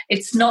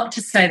it's not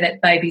to say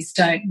that babies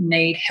don't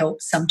need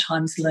help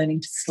sometimes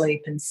learning to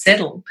sleep and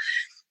settle.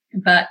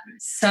 But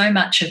so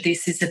much of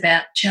this is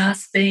about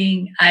just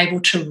being able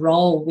to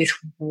roll with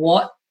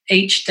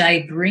each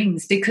day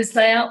brings, because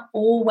they are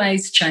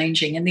always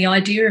changing. And the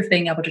idea of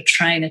being able to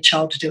train a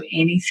child to do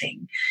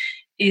anything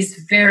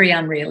is very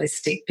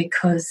unrealistic,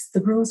 because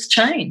the rules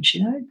change.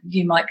 You know,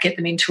 you might get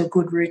them into a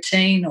good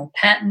routine or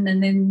pattern,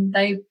 and then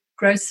they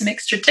grow some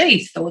extra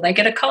teeth, or they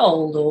get a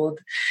cold, or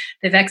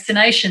their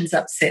vaccinations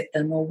upset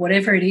them, or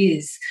whatever it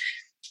is.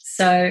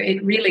 So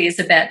it really is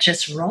about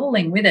just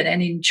rolling with it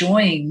and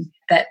enjoying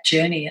that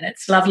journey. And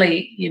it's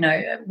lovely, you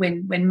know,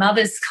 when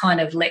mothers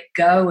kind of let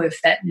go of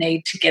that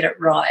need to get it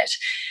right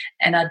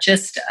and are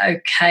just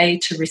okay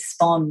to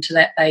respond to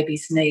that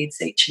baby's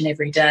needs each and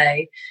every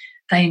day,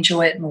 they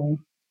enjoy it more.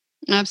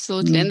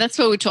 Absolutely. And that's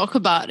what we talk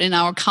about in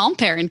our Calm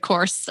Parent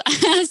course.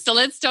 So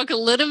let's talk a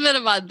little bit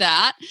about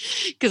that,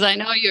 because I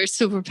know you're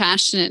super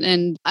passionate.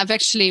 And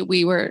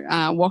we were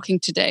walking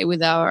today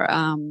with our,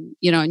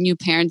 new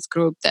parents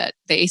group that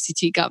the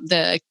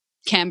the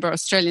Canberra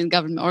Australian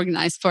government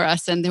organized for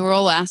us. And they were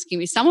all asking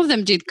me, some of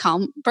them did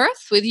Calm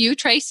Birth with you,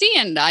 Tracey,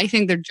 and I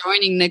think they're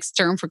joining next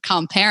term for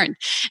Calm Parent.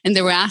 And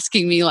they were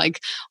asking me,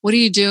 like, what are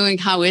you doing?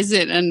 How is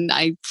it? And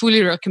I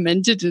fully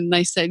recommended it. And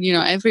I said,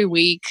 every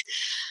week,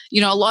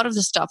 a lot of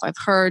the stuff I've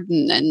heard,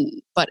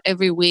 but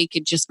every week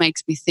it just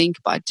makes me think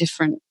about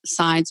different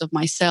sides of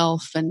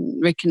myself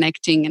and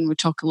reconnecting. And we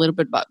talk a little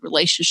bit about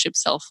relationship,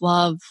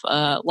 self-love.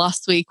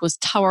 Last week was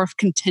Tower of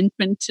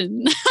Contentment,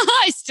 and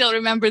I still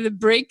remember the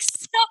bricks.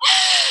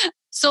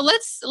 So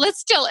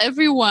let's tell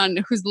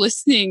everyone who's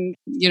listening,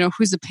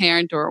 who's a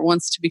parent or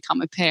wants to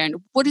become a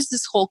parent, what is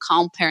this whole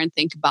Calm Parent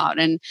thing about?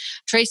 And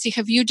Tracey,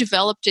 have you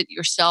developed it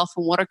yourself?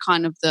 And what are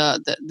kind of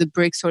the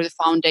bricks or the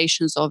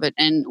foundations of it?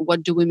 And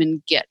what do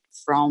women get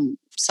from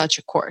such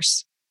a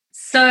course?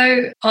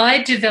 So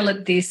I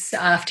developed this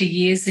after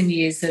years and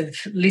years of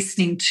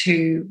listening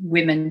to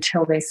women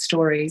tell their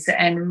stories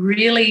and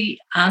really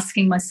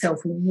asking myself,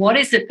 what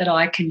is it that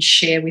I can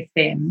share with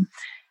them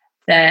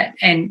that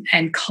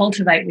and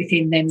cultivate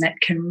within them that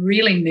can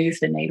really move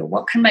the needle?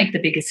 What can make the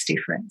biggest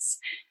difference?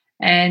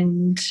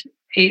 And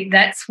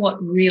that's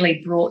what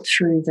really brought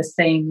through the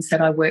themes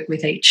that I work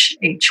with each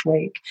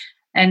week.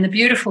 And the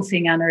beautiful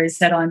thing, Anna, is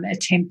that I'm I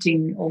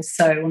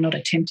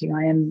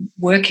am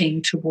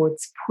working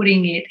towards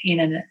putting it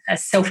in a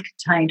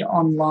self-contained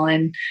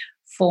online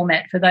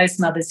format for those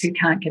mothers who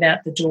can't get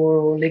out the door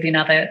or live in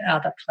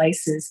other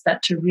places,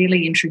 but to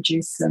really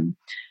introduce them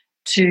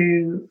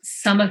to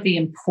some of the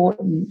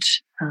important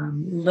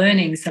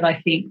learnings that I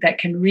think that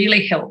can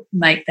really help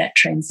make that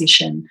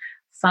transition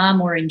far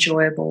more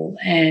enjoyable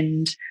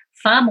and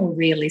far more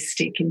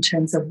realistic in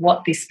terms of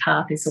what this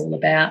path is all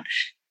about.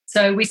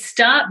 So we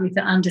start with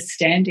the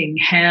understanding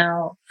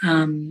how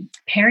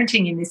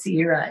parenting in this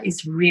era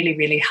is really,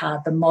 really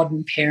hard, the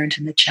modern parent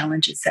and the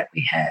challenges that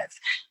we have.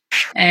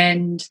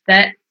 And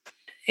that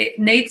it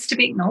needs to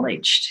be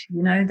acknowledged.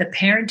 The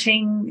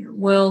parenting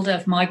world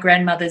of my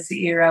grandmother's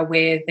era,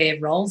 where their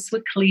roles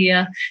were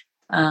clear,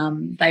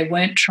 they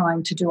weren't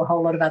trying to do a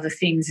whole lot of other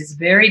things, is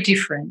very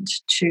different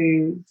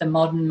to the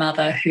modern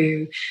mother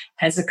who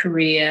has a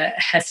career,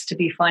 has to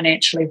be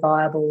financially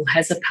viable,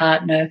 has a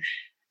partner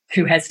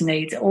who has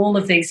needs, all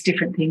of these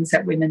different things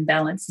that women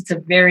balance. It's a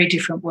very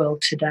different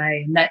world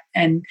today,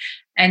 and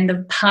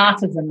the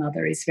path of the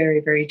mother is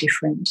very, very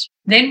different.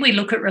 Then we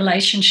look at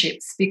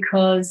relationships,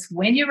 because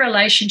when your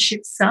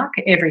relationships suck,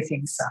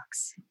 everything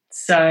sucks.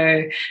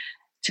 So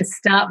to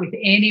start with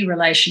any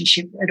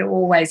relationship, it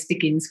always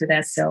begins with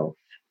ourselves.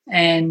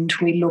 And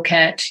we look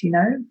at,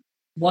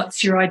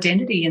 what's your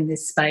identity in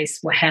this space?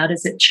 Well, how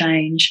does it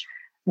change?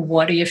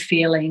 What are you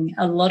feeling?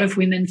 A lot of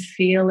women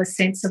feel a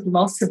sense of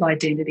loss of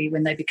identity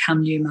when they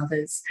become new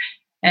mothers.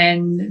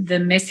 And the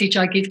message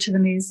I give to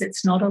them is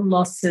it's not a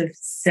loss of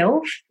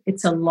self,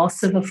 it's a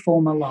loss of a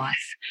former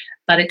life,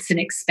 but it's an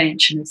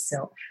expansion of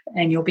self.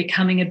 And you're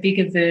becoming a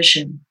bigger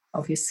version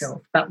of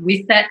yourself. But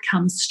with that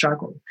comes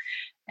struggle.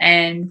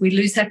 And we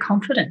lose our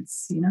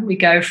confidence. We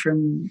go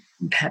from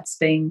perhaps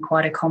being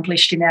quite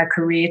accomplished in our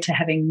career to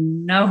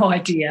having no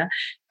idea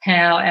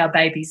how our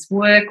babies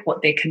work,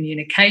 what their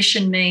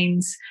communication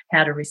means,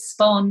 how to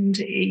respond.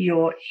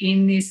 You're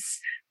in this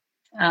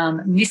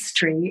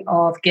mystery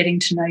of getting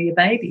to know your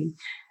baby.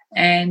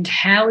 And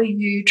how are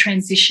you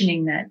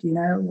transitioning that?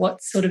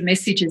 What sort of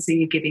messages are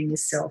you giving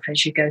yourself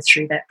as you go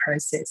through that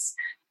process?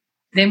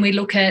 Then we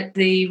look at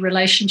the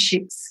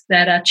relationships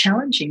that are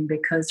challenging,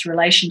 because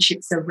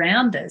relationships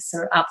around us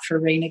are up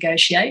for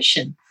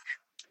renegotiation.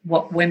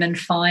 What women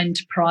find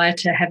prior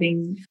to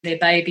having their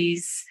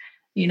babies,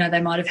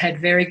 they might have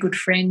had very good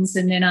friends,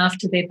 and then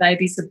after their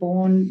babies are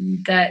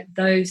born, that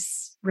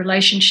those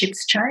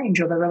relationships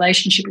change, or the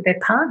relationship with their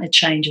partner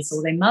changes,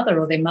 or their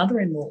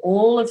mother-in-law.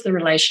 All of the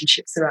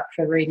relationships are up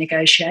for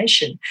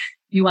renegotiation.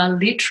 You are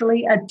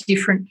literally a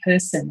different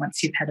person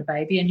once you've had a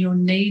baby, and your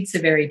needs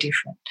are very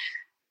different.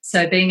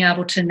 So being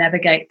able to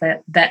navigate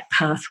that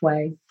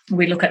pathway.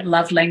 We look at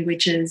love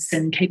languages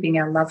and keeping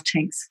our love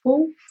tanks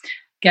full.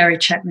 Gary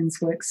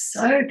Chapman's work's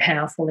so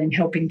powerful in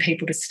helping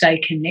people to stay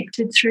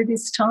connected through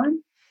this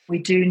time. We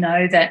do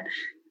know that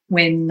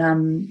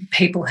when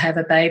people have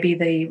a baby,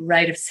 the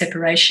rate of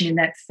separation in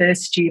that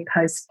first year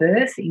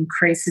post-birth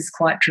increases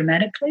quite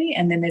dramatically.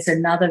 And then there's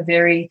another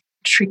very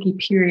tricky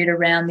period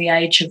around the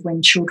age of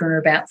when children are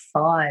about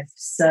 5.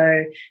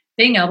 So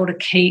being able to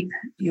keep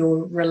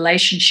your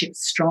relationship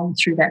strong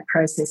through that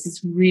process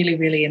is really,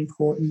 really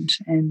important.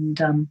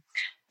 And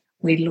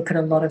we look at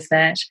a lot of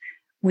that.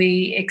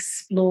 We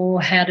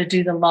explore how to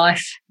do the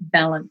life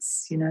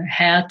balance,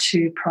 how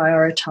to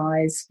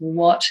prioritise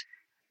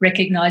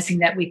recognising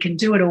that we can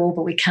do it all,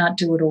 but we can't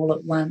do it all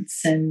at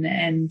once.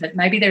 But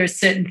maybe there are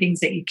certain things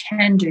that you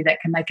can do that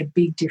can make a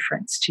big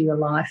difference to your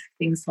life,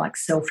 things like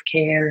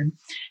self-care and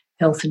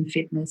health and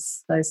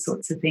fitness, those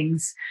sorts of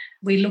things.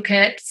 We look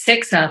at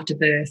sex after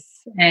birth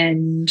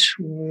and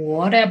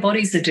what our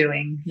bodies are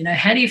doing.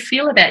 How do you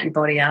feel about your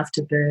body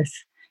after birth?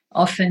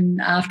 Often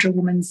after a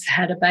woman's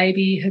had a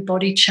baby, her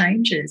body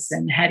changes.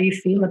 And how do you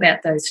feel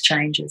about those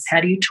changes?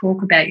 How do you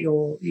talk about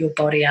your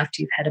body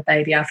after you've had a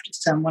baby, after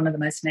it's done one of the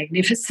most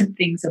magnificent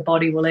things a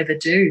body will ever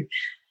do?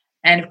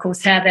 And, of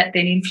course, how that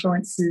then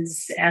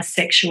influences our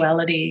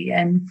sexuality.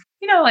 And,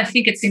 I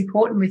think it's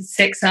important with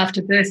sex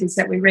after birth is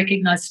that we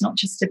recognise it's not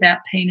just about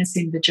penis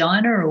in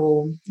vagina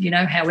or,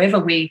 however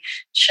we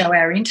show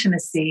our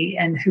intimacy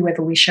and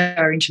whoever we show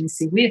our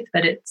intimacy with,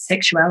 but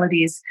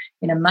sexuality is,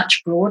 in a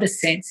much broader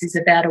sense, is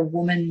about a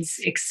woman's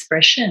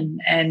expression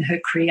and her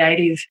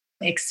creative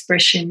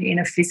expression in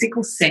a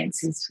physical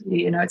sense.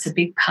 It's a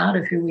big part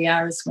of who we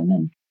are as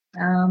women.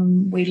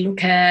 We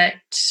look at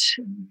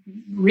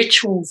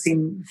rituals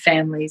in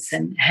families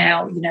and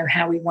how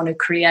we want to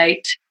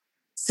create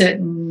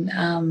certain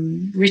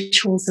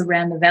rituals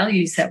around the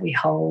values that we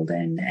hold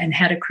and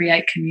how to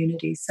create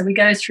communities. So we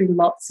go through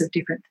lots of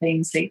different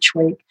themes each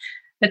week.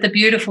 But the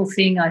beautiful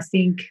thing, I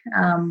think,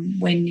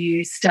 when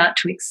you start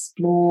to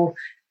explore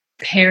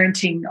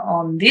parenting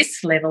on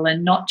this level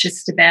and not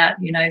just about,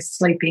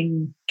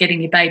 sleeping,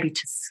 getting your baby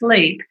to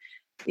sleep,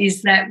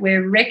 is that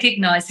we're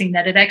recognising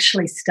that it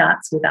actually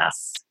starts with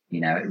us.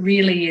 It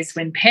really is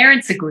when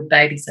parents are good,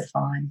 babies are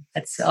fine.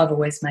 I've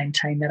always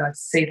maintained that. I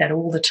see that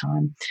all the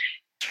time.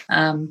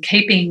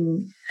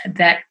 Keeping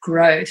that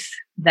growth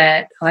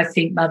that I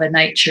think Mother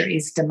Nature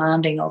is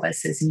demanding of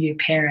us as new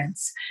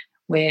parents,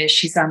 where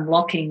she's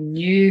unlocking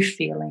new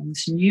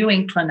feelings, new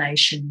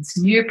inclinations,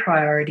 new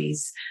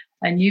priorities,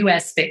 a new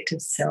aspect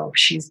of self.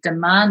 She's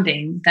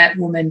demanding that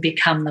woman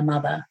become the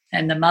mother,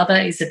 and the mother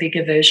is a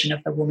bigger version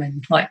of the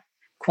woman, like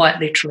quite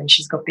literally.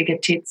 She's got bigger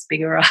tits,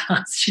 bigger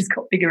ass, she's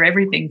got bigger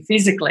everything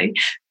physically,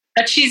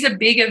 but she's a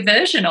bigger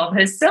version of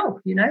herself.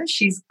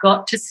 She's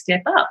got to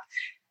step up.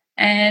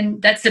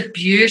 And that's a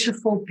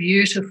beautiful,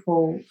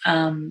 beautiful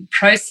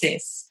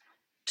process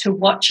to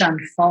watch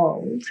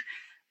unfold.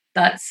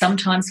 But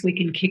sometimes we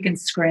can kick and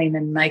scream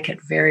and make it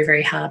very,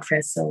 very hard for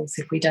ourselves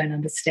if we don't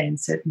understand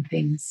certain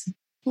things.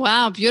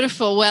 Wow,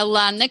 beautiful. Well,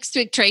 next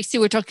week, Tracey,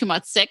 we're talking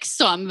about sex,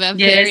 so I'm yes,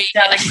 very...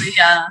 darling, we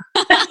are.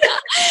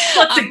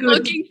 Lots of good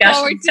looking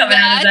forward to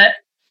that.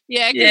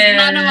 Yeah, because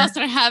none of us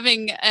are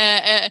having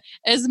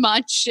as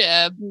much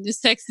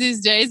sex these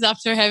days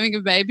after having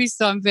a baby,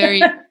 so I'm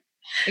very...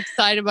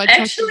 excited about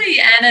actually,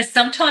 Anna,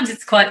 sometimes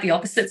it's quite the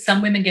opposite. Some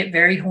women get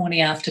very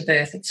horny after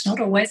birth. It's not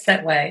always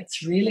that way.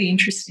 It's really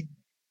interesting.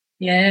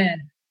 Yeah.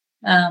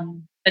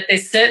 But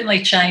there's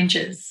certainly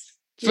changes.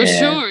 For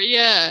sure,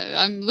 yeah.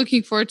 I'm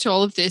looking forward to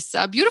all of this.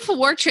 Beautiful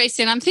work,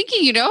 Tracey. And I'm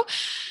thinking,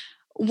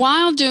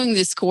 while doing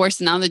this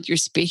course, now that you're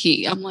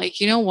speaking, I'm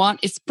like, you know what?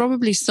 It's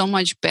probably so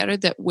much better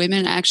that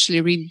women actually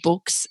read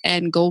books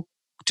and go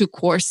to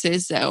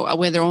courses,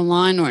 whether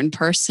online or in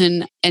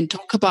person, and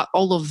talk about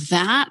all of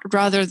that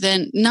rather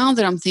than now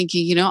that I'm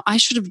thinking, I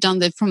should have done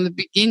that from the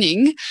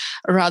beginning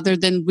rather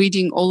than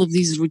reading all of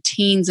these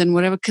routines and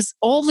whatever, because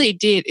all they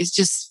did is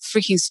just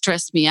freaking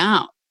stress me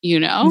out,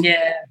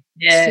 Yeah,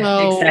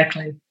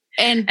 exactly.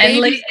 And it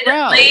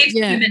leaves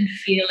women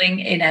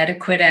feeling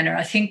inadequate, Anna.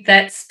 I think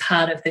that's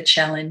part of the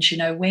challenge.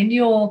 When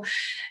you're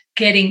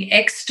getting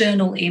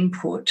external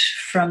input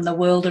from the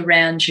world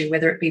around you,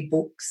 whether it be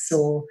books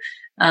or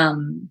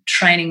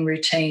training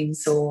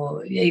routines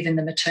or even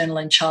the maternal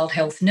and child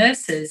health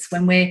nurses,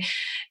 when we're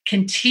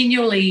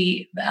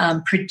continually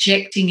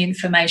projecting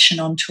information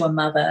onto a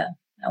mother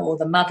or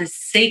the mother's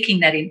seeking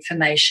that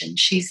information,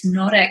 she's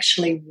not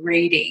actually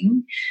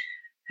reading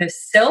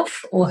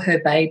herself or her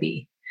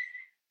baby.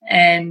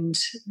 And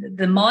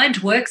the mind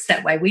works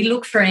that way. We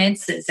look for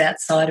answers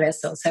outside of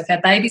ourselves. So if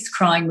our baby's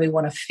crying, we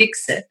want to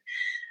fix it.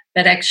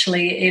 But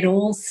actually it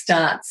all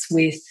starts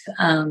with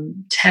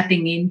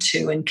tapping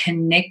into and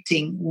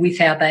connecting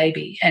with our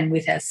baby and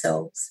with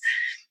ourselves.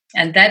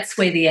 And that's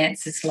where the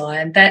answers lie.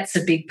 And that's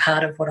a big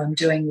part of what I'm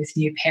doing with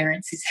new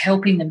parents, is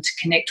helping them to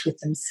connect with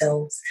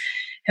themselves,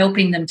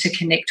 helping them to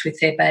connect with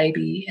their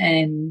baby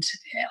and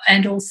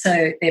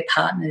also their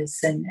partners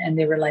and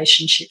their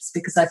relationships.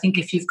 Because I think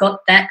if you've got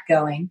that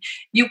going,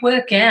 you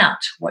work out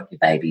what your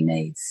baby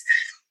needs.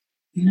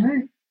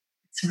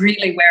 It's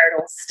really where it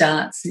all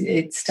starts.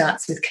 It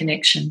starts with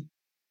connection.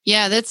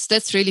 Yeah,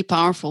 that's really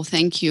powerful.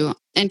 Thank you.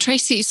 And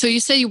Tracey, so you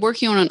say you're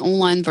working on an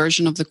online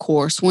version of the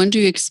course. When do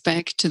you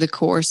expect the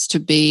course to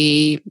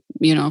be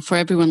for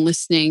everyone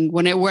listening,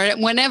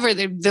 whenever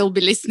they'll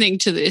be listening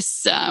to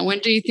this, when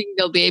do you think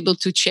they'll be able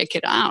to check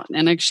it out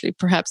and actually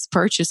perhaps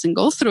purchase and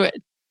go through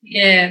it?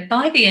 Yeah,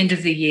 by the end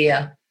of the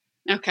year.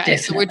 Okay, definitely.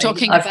 So we're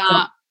talking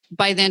about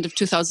by the end of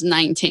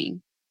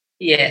 2019.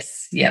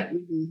 Yes, yep.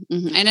 Mm-hmm,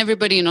 mm-hmm. And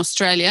everybody in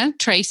Australia,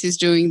 Tracey is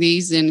doing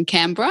these in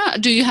Canberra.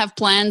 Do you have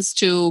plans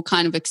to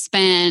kind of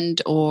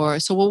expand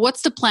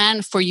what's the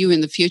plan for you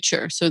in the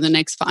future? So the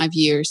next 5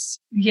 years?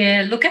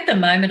 Yeah, look, at the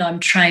moment I'm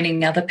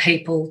training other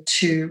people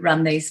to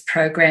run these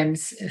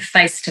programs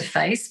face to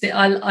face, but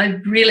I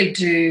really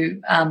do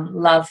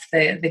love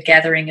the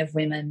gathering of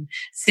women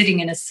sitting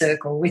in a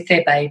circle with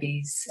their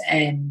babies,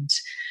 and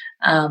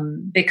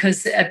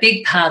because a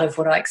big part of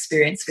what I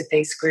experience with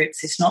these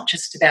groups is not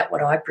just about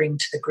what I bring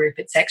to the group,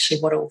 it's actually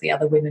what all the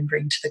other women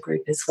bring to the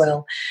group as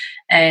well.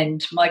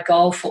 And my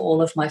goal for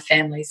all of my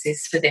families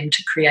is for them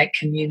to create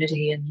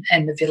community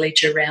and the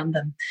village around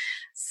them.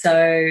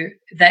 So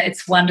that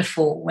it's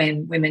wonderful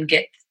when women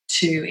get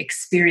to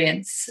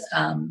experience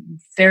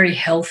very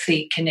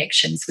healthy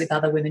connections with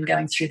other women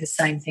going through the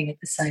same thing at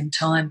the same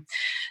time.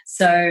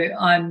 So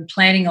I'm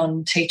planning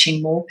on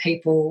teaching more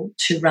people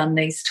to run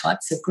these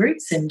types of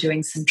groups and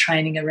doing some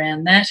training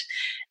around that.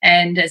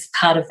 And as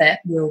part of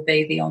that will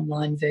be the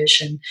online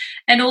version.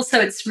 And also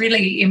it's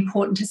really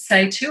important to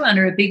say too,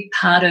 Anna, a big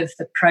part of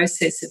the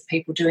process of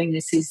people doing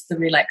this is the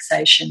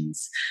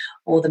relaxations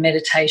or the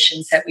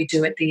meditations that we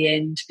do at the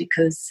end,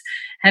 because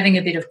having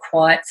a bit of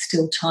quiet,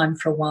 still time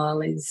for a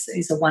while is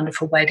a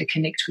wonderful way to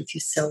connect with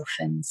yourself.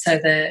 And so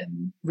the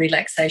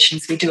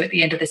relaxations we do at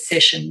the end of the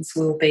sessions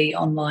will be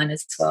online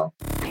as well.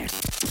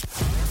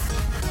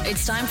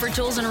 It's time for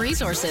tools and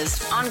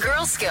resources on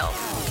Girl Skill.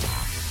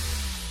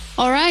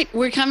 All right,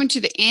 we're coming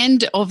to the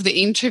end of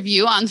the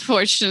interview.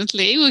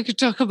 Unfortunately, we could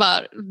talk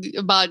about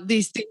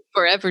these things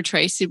forever,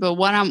 Tracey. But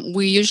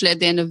we usually at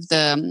the end of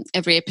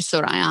every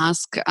episode, I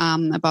ask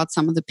about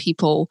some of the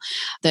people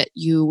that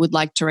you would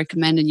like to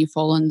recommend, and you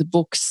follow in the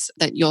books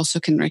that you also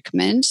can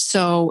recommend.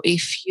 So,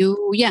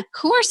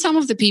 who are some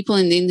of the people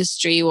in the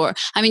industry, or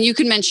you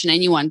can mention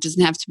anyone. It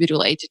doesn't have to be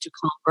related to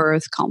calm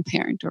birth, calm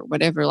parent, or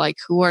whatever. Like,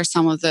 who are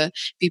some of the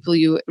people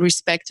you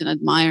respect and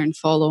admire and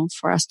follow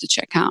for us to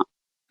check out?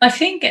 I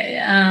think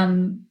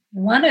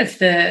one of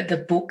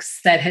the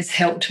books that has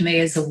helped me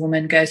as a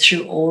woman go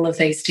through all of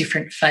these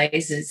different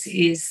phases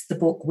is the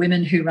book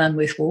Women Who Run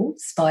with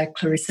Wolves by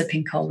Clarissa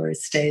Pinkola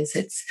Estes.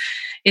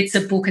 It's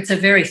a book, it's a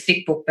very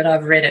thick book, but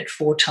I've read it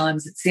 4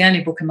 times. It's the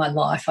only book in my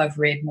life I've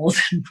read more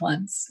than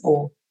once,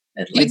 or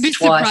at least twice. You'd be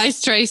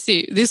surprised,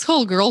 Tracey. This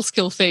whole Girl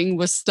Skill thing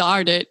was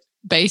started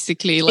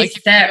basically, like,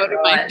 is that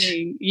right?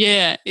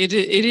 Yeah, it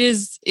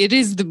is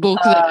the book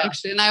that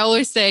actually, and I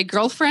always say,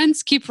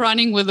 girlfriends, keep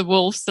running with the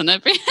wolves and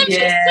everything.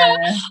 Yeah. So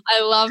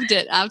I loved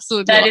it,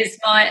 absolutely. That is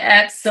my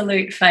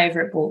absolute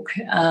favourite book.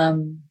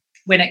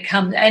 When it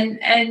comes,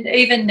 and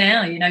even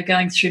now,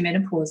 going through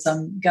menopause,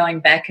 I'm going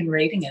back and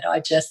reading it.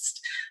 I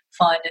just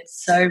find it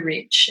so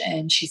rich,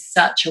 and she's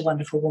such a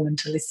wonderful woman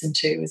to listen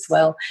to as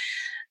well.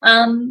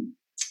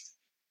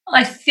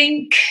 I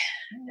think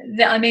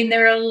there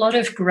are a lot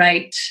of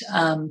great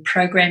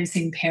programs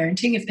in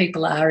parenting if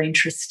people are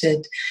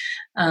interested.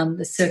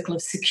 The Circle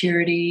of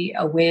Security,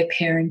 Aware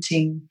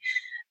Parenting,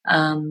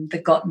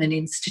 the Gottman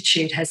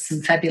Institute has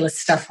some fabulous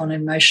stuff on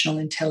emotional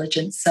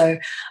intelligence. So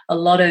a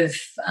lot of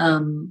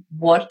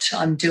what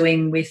I'm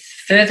doing with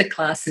further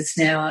classes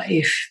now,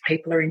 if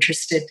people are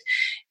interested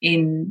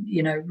in,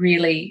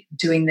 really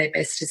doing their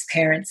best as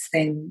parents,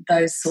 then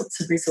those sorts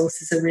of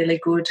resources are really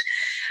good.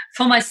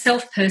 For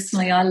myself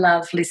personally, I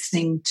love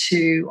listening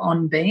to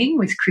On Being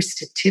with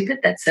Krista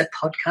Tippett. That's a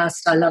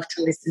podcast I love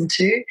to listen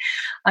to.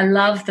 I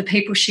love the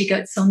people she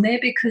gets on there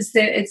because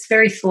it's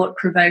very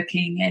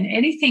thought-provoking, and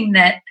anything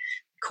that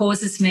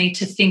causes me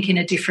to think in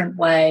a different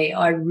way,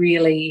 I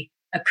really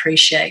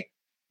appreciate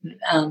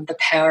the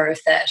power of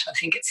that. I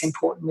think it's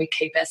important we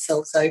keep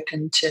ourselves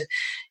open to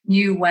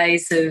new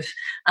ways of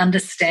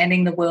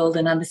understanding the world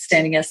and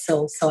understanding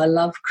ourselves. So I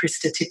love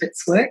Krista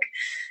Tippett's work.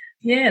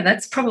 Yeah,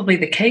 that's probably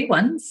the key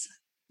ones.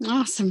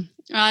 Awesome.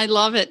 I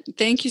love it.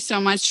 Thank you so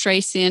much,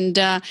 Tracey. And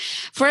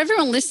for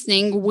everyone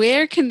listening,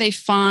 where can they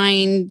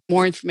find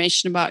more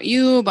information about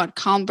you, about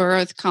Calm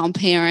Birth, Calm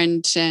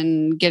Parent,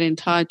 and get in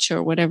touch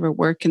or whatever?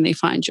 Where can they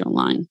find you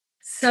online?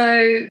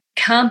 So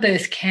Calm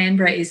Birth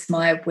Canberra is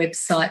my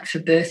website for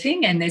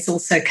birthing, and there's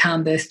also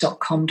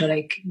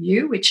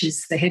calmbirth.com.au, which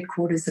is the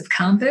headquarters of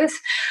Calm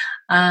Birth.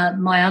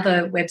 My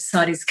other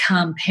website is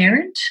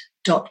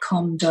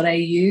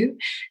calmparent.com.au,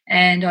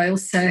 and I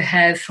also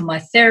have for my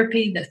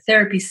therapy, the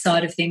therapy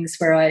side of things,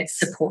 where I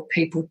support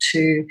people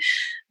to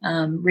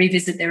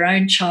revisit their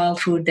own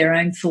childhood, their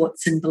own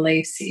thoughts and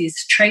beliefs,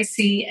 is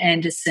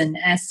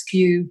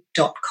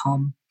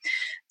TraceyAndersonAskew.com.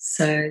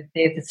 So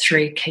they're the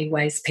 3 key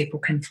ways people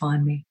can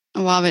find me. I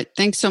love it.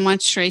 Thanks so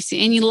much,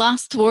 Tracey. Any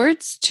last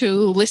words to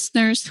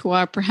listeners who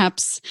are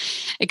perhaps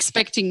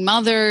expecting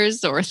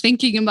mothers or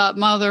thinking about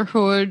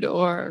motherhood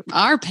or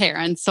are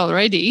parents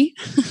already?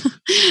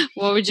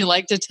 What would you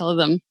like to tell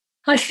them?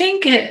 I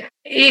think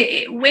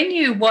when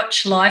you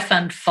watch life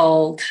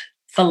unfold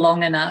for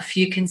long enough,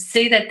 you can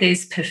see that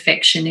there's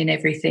perfection in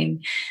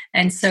everything.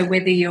 And so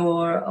whether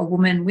you're a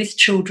woman with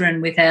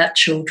children, without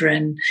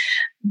children,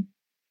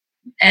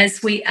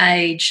 as we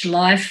age,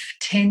 life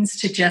tends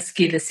to just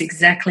give us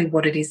exactly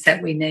what it is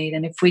that we need.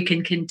 And if we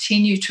can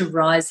continue to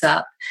rise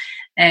up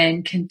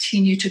and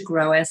continue to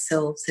grow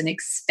ourselves and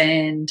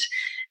expand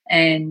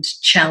and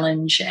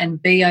challenge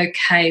and be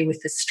okay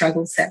with the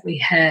struggles that we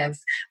have,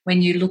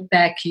 when you look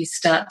back, you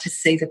start to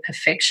see the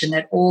perfection,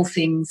 that all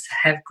things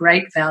have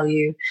great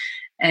value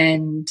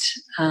and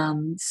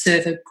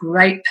serve a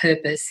great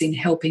purpose in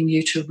helping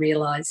you to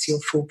realise your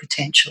full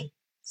potential.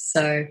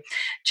 So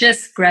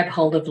just grab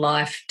hold of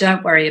life.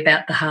 Don't worry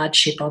about the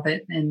hardship of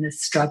it and the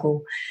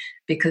struggle,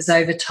 because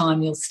over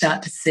time you'll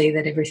start to see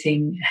that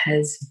everything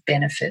has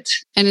benefit.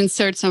 And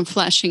insert some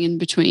flashing in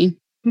between.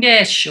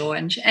 Yeah, sure.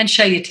 And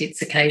show your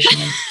tits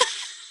occasionally.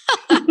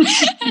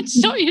 And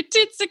show your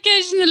tits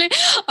occasionally.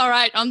 All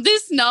right. On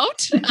this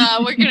note,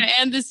 we're going to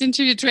end this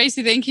interview.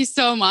 Tracey, thank you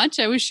so much.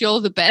 I wish you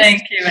all the best.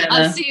 Thank you, Anna.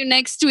 I'll see you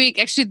next week.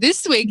 Actually,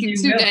 this week in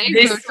 2 days,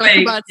 we'll talk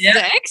about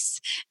sex.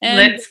 And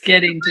let's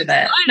get into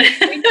that.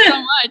 Thank you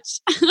so much.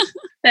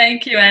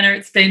 Thank you, Anna.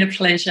 It's been a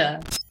pleasure.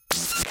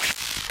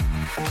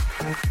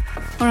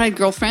 All right,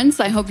 girlfriends,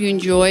 I hope you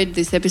enjoyed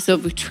this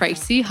episode with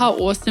Tracey. How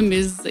awesome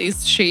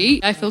is she?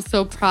 I feel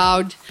so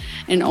proud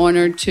and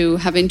honored to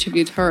have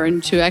interviewed her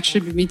and to actually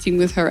be meeting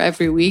with her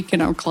every week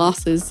in our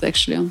classes.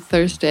 Actually, on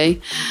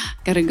Thursday,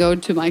 got to go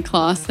to my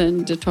class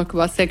and talk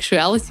about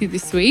sexuality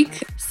this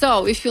week.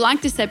 So if you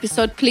like this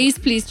episode, please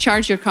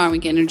charge your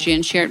karmic energy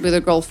and share it with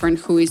a girlfriend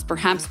who is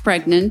perhaps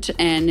pregnant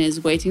and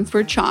is waiting for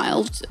a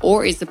child,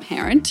 or is a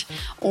parent,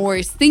 or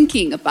is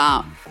thinking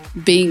about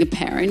being a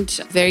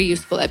parent. Very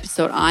useful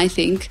episode, I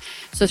think.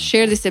 So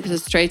share this episode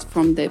straight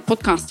from the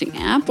podcasting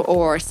app,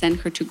 or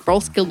send her to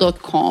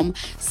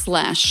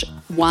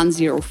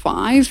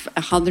girlskill.com/105,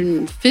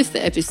 105th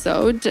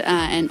episode.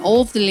 And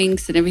all of the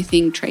links and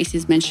everything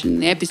Tracey's mentioned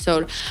in the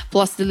episode,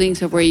 plus the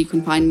links of where you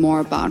can find more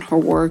about her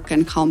work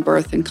and Calm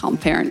Birth and Calm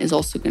Parent, is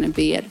also going to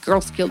be at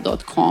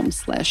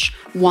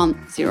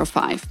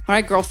girlskill.com/105. All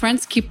right,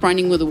 girlfriends, keep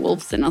running with the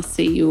wolves, and I'll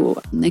see you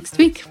next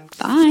week.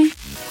 Bye.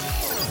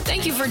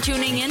 Thank you for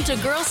tuning in to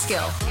Girl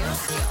Skill.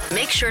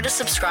 Make sure to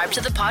subscribe to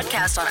the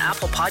podcast on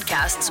Apple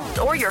Podcasts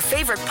or your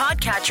favorite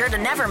podcatcher to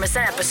never miss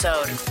an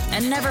episode.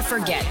 And never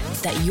forget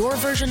that your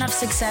version of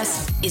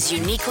success is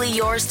uniquely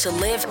yours to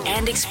live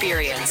and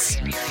experience.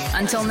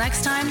 Until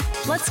next time,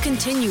 let's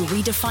continue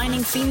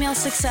redefining female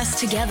success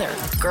together.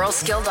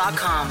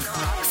 Girlskill.com.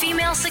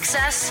 Female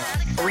success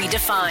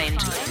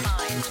redefined.